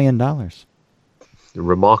 $4.1 million. A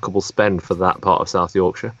remarkable spend for that part of South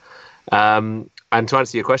Yorkshire. And to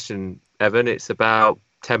answer your question, Evan, it's about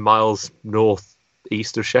 10 miles north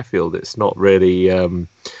east of Sheffield. It's not really.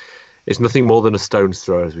 It's nothing more than a stone's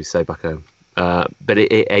throw, as we say back home. But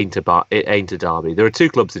it ain't a derby. There are two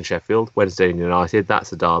clubs in Sheffield, Wednesday and United.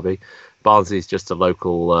 That's a derby. Barnsley's just a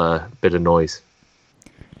local bit of noise.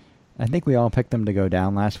 I think we all picked them to go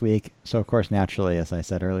down last week. So, of course, naturally, as I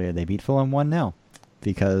said earlier, they beat Fulham 1-0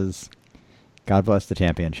 because God bless the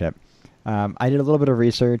championship. I did a little bit of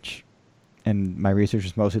research, and my research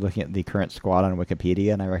was mostly looking at the current squad on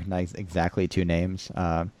Wikipedia, and I recognized exactly two names,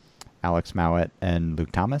 Alex Mowat and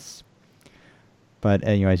Luke Thomas. But,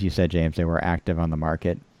 as you said, James, they were active on the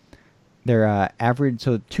market. Their average,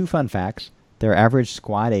 so two fun facts. Their average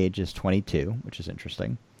squad age is 22, which is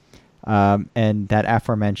interesting. And that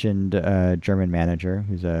aforementioned German manager,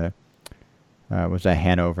 who's was a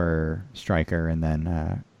Hanover striker and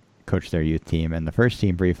then coached their youth team and the first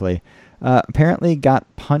team briefly, apparently got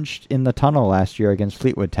punched in the tunnel last year against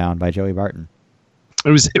Fleetwood Town by Joey Barton. It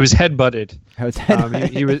was headbutted.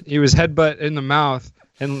 He was headbutt in the mouth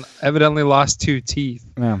and evidently lost 2 teeth.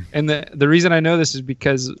 Yeah. And the reason I know this is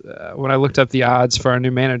because when I looked up the odds for our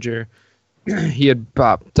new manager, he had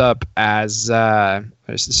popped up as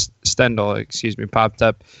Stendel, popped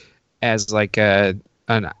up as like an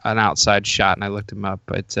outside shot, and I looked him up.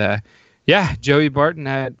 But Joey Barton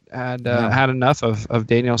had enough of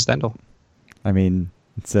Daniel Stendel. I mean,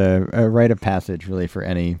 it's a rite of passage, really, for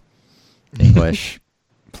any English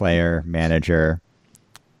player, manager,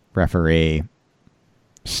 referee,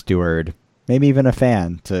 steward, maybe even a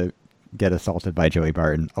fan to get assaulted by Joey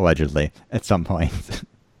Barton, allegedly, at some point.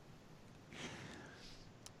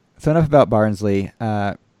 So enough about Barnsley.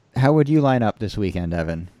 How would you line up this weekend,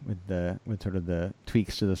 Evan, with sort of the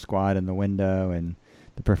tweaks to the squad and the window and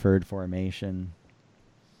the preferred formation?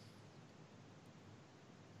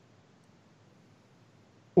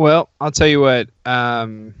 Well, I'll tell you what.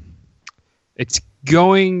 It's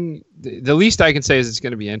going. The least I can say is it's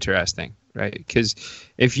going to be interesting, right? Because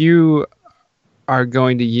if you are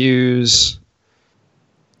going to use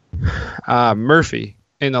Murphy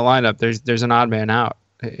in the lineup, there's an odd man out.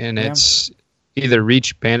 And it's either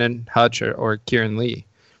Reach, Bannon, Hutch, or Kieran Lee.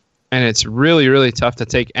 And it's really, really tough to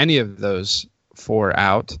take any of those 4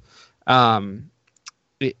 out.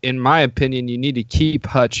 In my opinion, you need to keep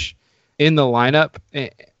Hutch in the lineup,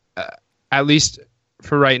 at least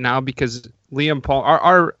for right now, because Liam Paul,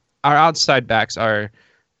 our outside backs are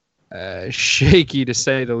shaky, to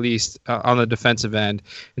say the least, on the defensive end.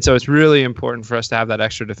 And so it's really important for us to have that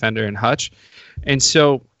extra defender in Hutch. And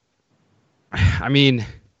so, I mean,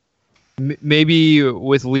 maybe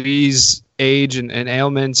with Lee's age and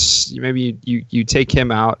ailments, maybe you take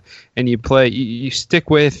him out and you play. You stick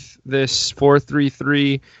with this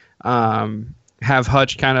 4-3-3. Have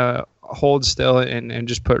Hutch kind of hold still and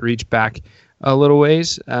just put Reach back a little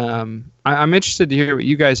ways. I'm interested to hear what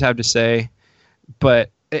you guys have to say, but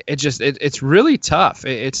it's really tough.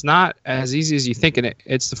 It's not as easy as you think, and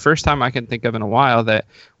it's the first time I can think of in a while that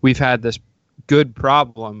we've had this good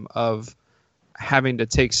problem of having to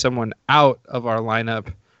take someone out of our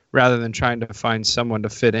lineup rather than trying to find someone to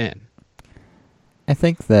fit in. I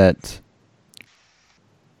think that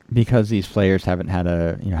because these players haven't had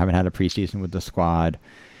a preseason with the squad,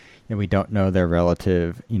 and we don't know their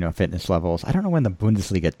relative fitness levels. I don't know when the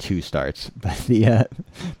Bundesliga 2 starts, but the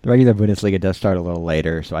regular Bundesliga does start a little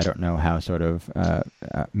later, so I don't know how sort of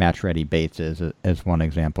match ready Bates is, as one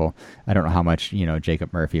example. I don't know how much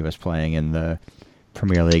Jacob Murphy was playing in the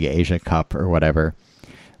Premier League Asia Cup or whatever.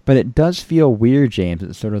 But it does feel weird, James.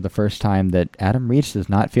 It's sort of the first time that Adam Reach does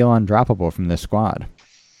not feel undroppable from this squad.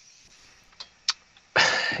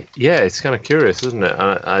 Yeah, it's kind of curious, isn't it?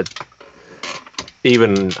 I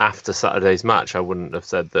even after Saturday's match, I wouldn't have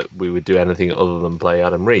said that we would do anything other than play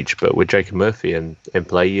Adam Reach. But with Jacob Murphy in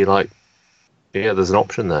play, you're like, yeah, there's an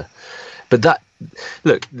option there. But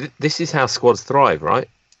this is how squads thrive, right?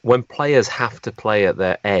 When players have to play at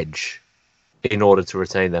their edge in order to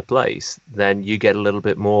retain their place, then you get a little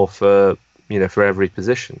bit more for every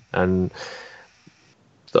position. And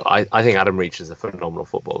so I think Adam Reach is a phenomenal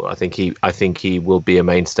footballer. I think he will be a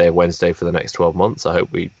mainstay of Wednesday for the next 12 months. I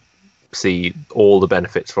hope we see all the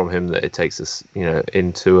benefits from him that it takes us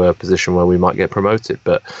into a position where we might get promoted.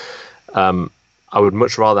 But I would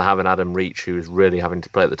much rather have an Adam Reach who is really having to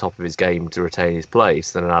play at the top of his game to retain his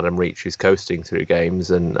place than an Adam Reach who's coasting through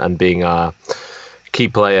games and being our key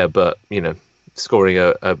player, but scoring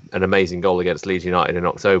an amazing goal against Leeds United in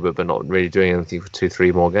October, but not really doing anything for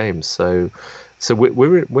 2-3 more games. So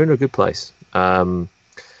we're in a good place. I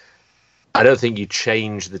don't think you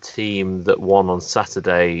change the team that won on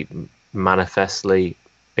Saturday manifestly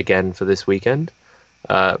again for this weekend,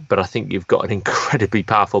 but I think you've got an incredibly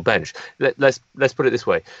powerful bench. Let's put it this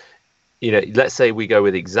way: let's say we go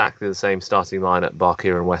with exactly the same starting lineup,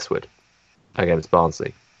 Barkir and Westwood against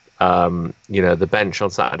Barnsley. The bench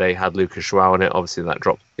on Saturday had Lucas João in it. Obviously,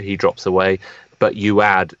 he drops away. But you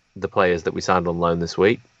add the players that we signed on loan this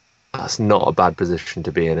week. That's not a bad position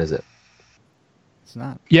to be in, is it? It's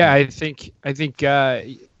not. Yeah, I think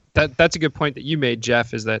that's a good point that you made,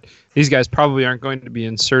 Jeff. Is that these guys probably aren't going to be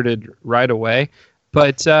inserted right away.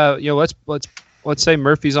 But let's say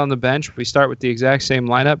Murphy's on the bench. We start with the exact same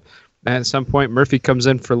lineup. And at some point, Murphy comes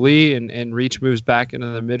in for Lee, and Reach moves back into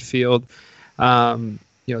the midfield.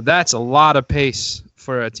 That's a lot of pace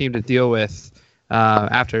for a team to deal with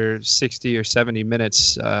after 60 or 70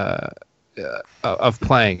 minutes of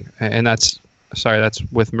playing. And that's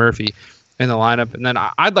with Murphy in the lineup. And then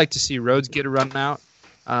I'd like to see Rhodes get a run out.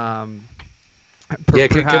 Can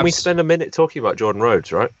we spend a minute talking about Jordan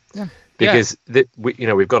Rhodes, right? Yeah. Because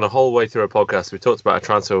we've gone a whole way through a podcast. We talked about a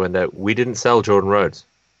transfer window. We didn't sell Jordan Rhodes.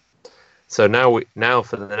 So now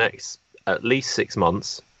for the next at least 6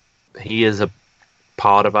 months, he is a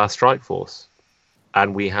part of our strike force,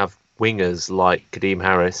 and we have wingers like Kadeem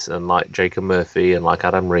Harris and like Jacob Murphy and like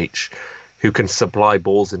Adam Reach, who can supply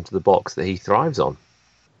balls into the box that he thrives on.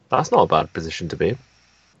 That's not a bad position to be in.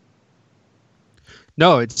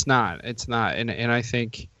 No, it's not. It's not. And I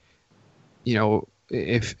think,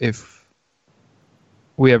 if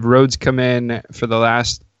we have Rhodes come in for the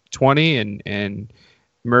last 20 and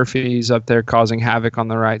Murphy's up there causing havoc on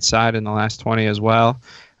the right side in the last 20 as well,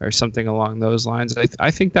 or something along those lines, I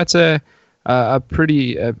think that's a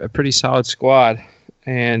pretty solid squad.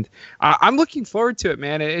 And I'm looking forward to it,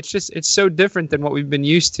 man. It's so different than what we've been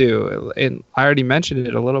used to. And I already mentioned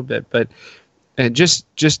it a little bit, but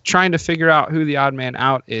just trying to figure out who the odd man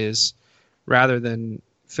out is rather than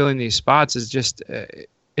filling these spots is just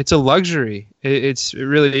it's a luxury. It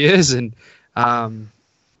really is. And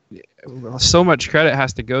so much credit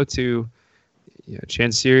has to go to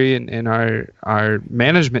Chansiri and our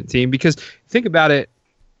management team, because think about it.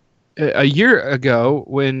 A year ago,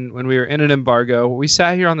 when we were in an embargo, we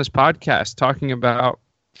sat here on this podcast talking about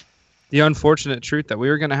the unfortunate truth that we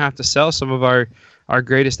were going to have to sell some of our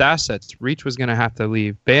greatest assets. Reach was going to have to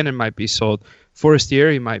leave. Bannon might be sold.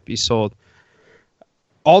 Forestieri might be sold.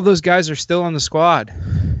 All those guys are still on the squad,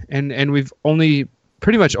 and we've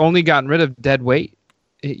pretty much only gotten rid of dead weight.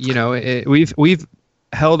 We've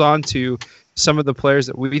held on to some of the players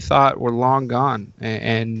that we thought were long gone,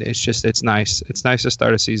 and it's nice. It's nice to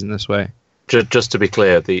start a season this way. Just to be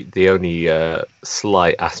clear, the only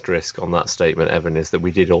slight asterisk on that statement, Evan, is that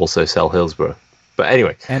we did also sell Hillsborough. But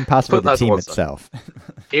anyway, and possibly the team itself.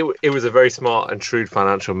 It was a very smart and shrewd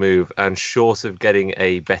financial move, and short of getting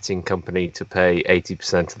a betting company to pay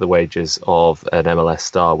 80% of the wages of an MLS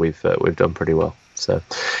star, we've done pretty well. So,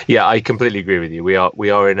 yeah, I completely agree with you. We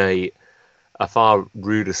are in a far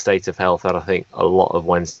ruder state of health than I think a lot of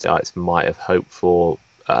Wednesdayites might have hoped for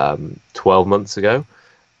 12 months ago.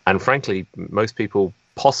 And frankly, most people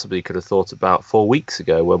possibly could have thought about 4 weeks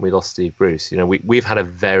ago when we lost Steve Bruce. We've had a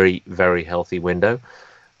very, very healthy window.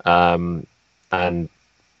 And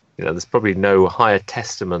there's probably no higher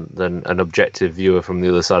testament than an objective viewer from the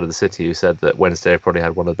other side of the city who said that Wednesday probably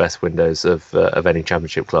had one of the best windows of any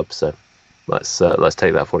championship club. So let's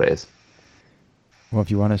take that for what it is. Well, if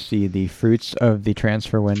you want to see the fruits of the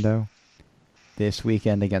transfer window this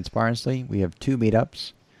weekend against Barnsley, we have 2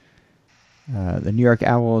 meetups. The New York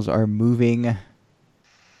Owls are moving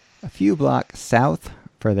a few blocks south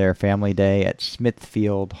for their family day at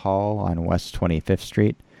Smithfield Hall on West 25th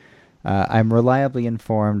Street. I'm reliably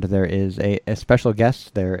informed there is a special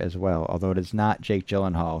guest there as well, although it is not Jake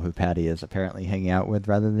Gyllenhaal, who Patty is apparently hanging out with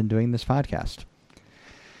rather than doing this podcast.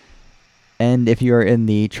 And if you're in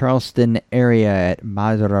the Charleston area at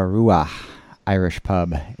Mazarua Irish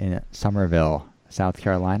Pub in Somerville, South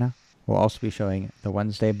Carolina, we'll also be showing the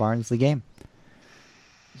Wednesday Barnsley game.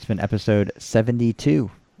 It's been episode 72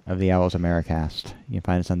 of the Owls Americast. You can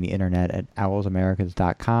find us on the internet at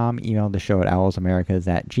owlsamericas.com. Email the show at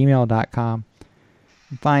owlsamericas@gmail.com.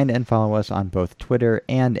 Find and follow us on both Twitter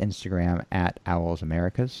and Instagram at Owls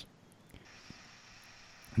Americas.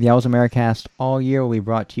 The Owls Americast all year will be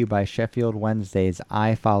brought to you by Sheffield Wednesday's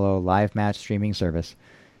iFollow live match streaming service.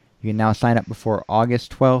 You can now sign up before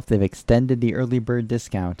August 12th. They've extended the early bird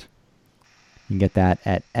discount. You can get that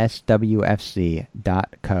at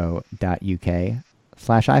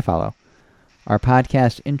swfc.co.uk/iFollow. Our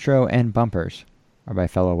podcast intro and bumpers are by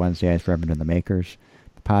fellow Wednesdayites Reverend and the Makers.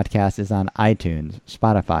 The podcast is on iTunes,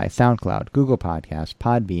 Spotify, SoundCloud, Google Podcasts,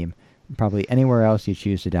 Podbeam, and probably anywhere else you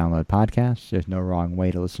choose to download podcasts. There's no wrong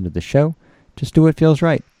way to listen to the show. Just do what feels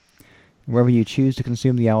right. Wherever you choose to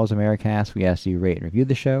consume the Owls Americast, we ask you rate and review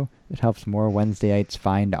the show. It helps more Wednesdayites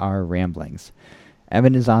find our ramblings.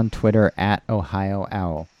 Evan is on Twitter at Ohio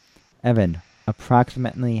Owl. Evan,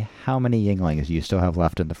 approximately how many Yinglings do you still have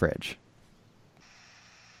left in the fridge?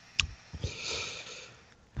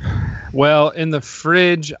 Well, in the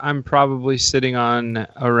fridge, I'm probably sitting on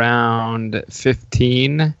around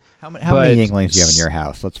 15. How many Yinglings do you have in your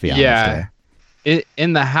house? Let's be honest. Yeah.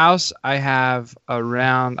 In the house, I have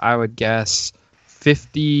around, I would guess,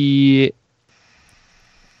 50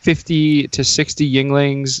 to 60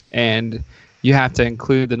 Yinglings, and you have to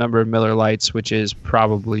include the number of Miller Lights, which is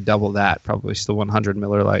probably double that, probably still 100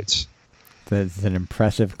 Miller Lights. That's an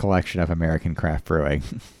impressive collection of American craft brewing.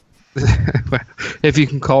 If you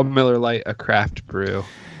can call Miller Lite a craft brew.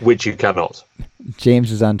 Which you cannot.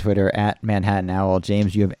 James is on Twitter at Manhattan Owl.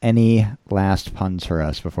 James, do you have any last puns for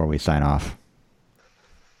us before we sign off?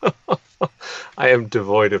 I am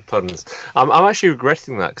devoid of puns. I'm actually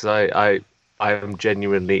regretting that because I am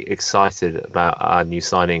genuinely excited about our new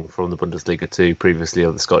signing from the Bundesliga 2, previously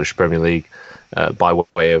of the Scottish Premier League, by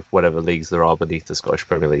way of whatever leagues there are beneath the Scottish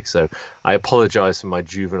Premier League. So I apologise for my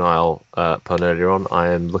juvenile pun earlier on. I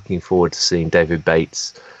am looking forward to seeing David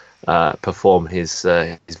Bates perform his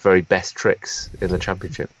very best tricks in the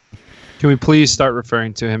Championship. Can we please start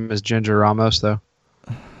referring to him as Ginger Ramos, though?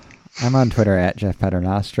 I'm on Twitter at Jeff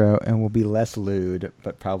Paternostro, and will be less lewd,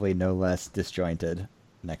 but probably no less disjointed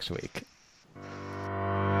next week.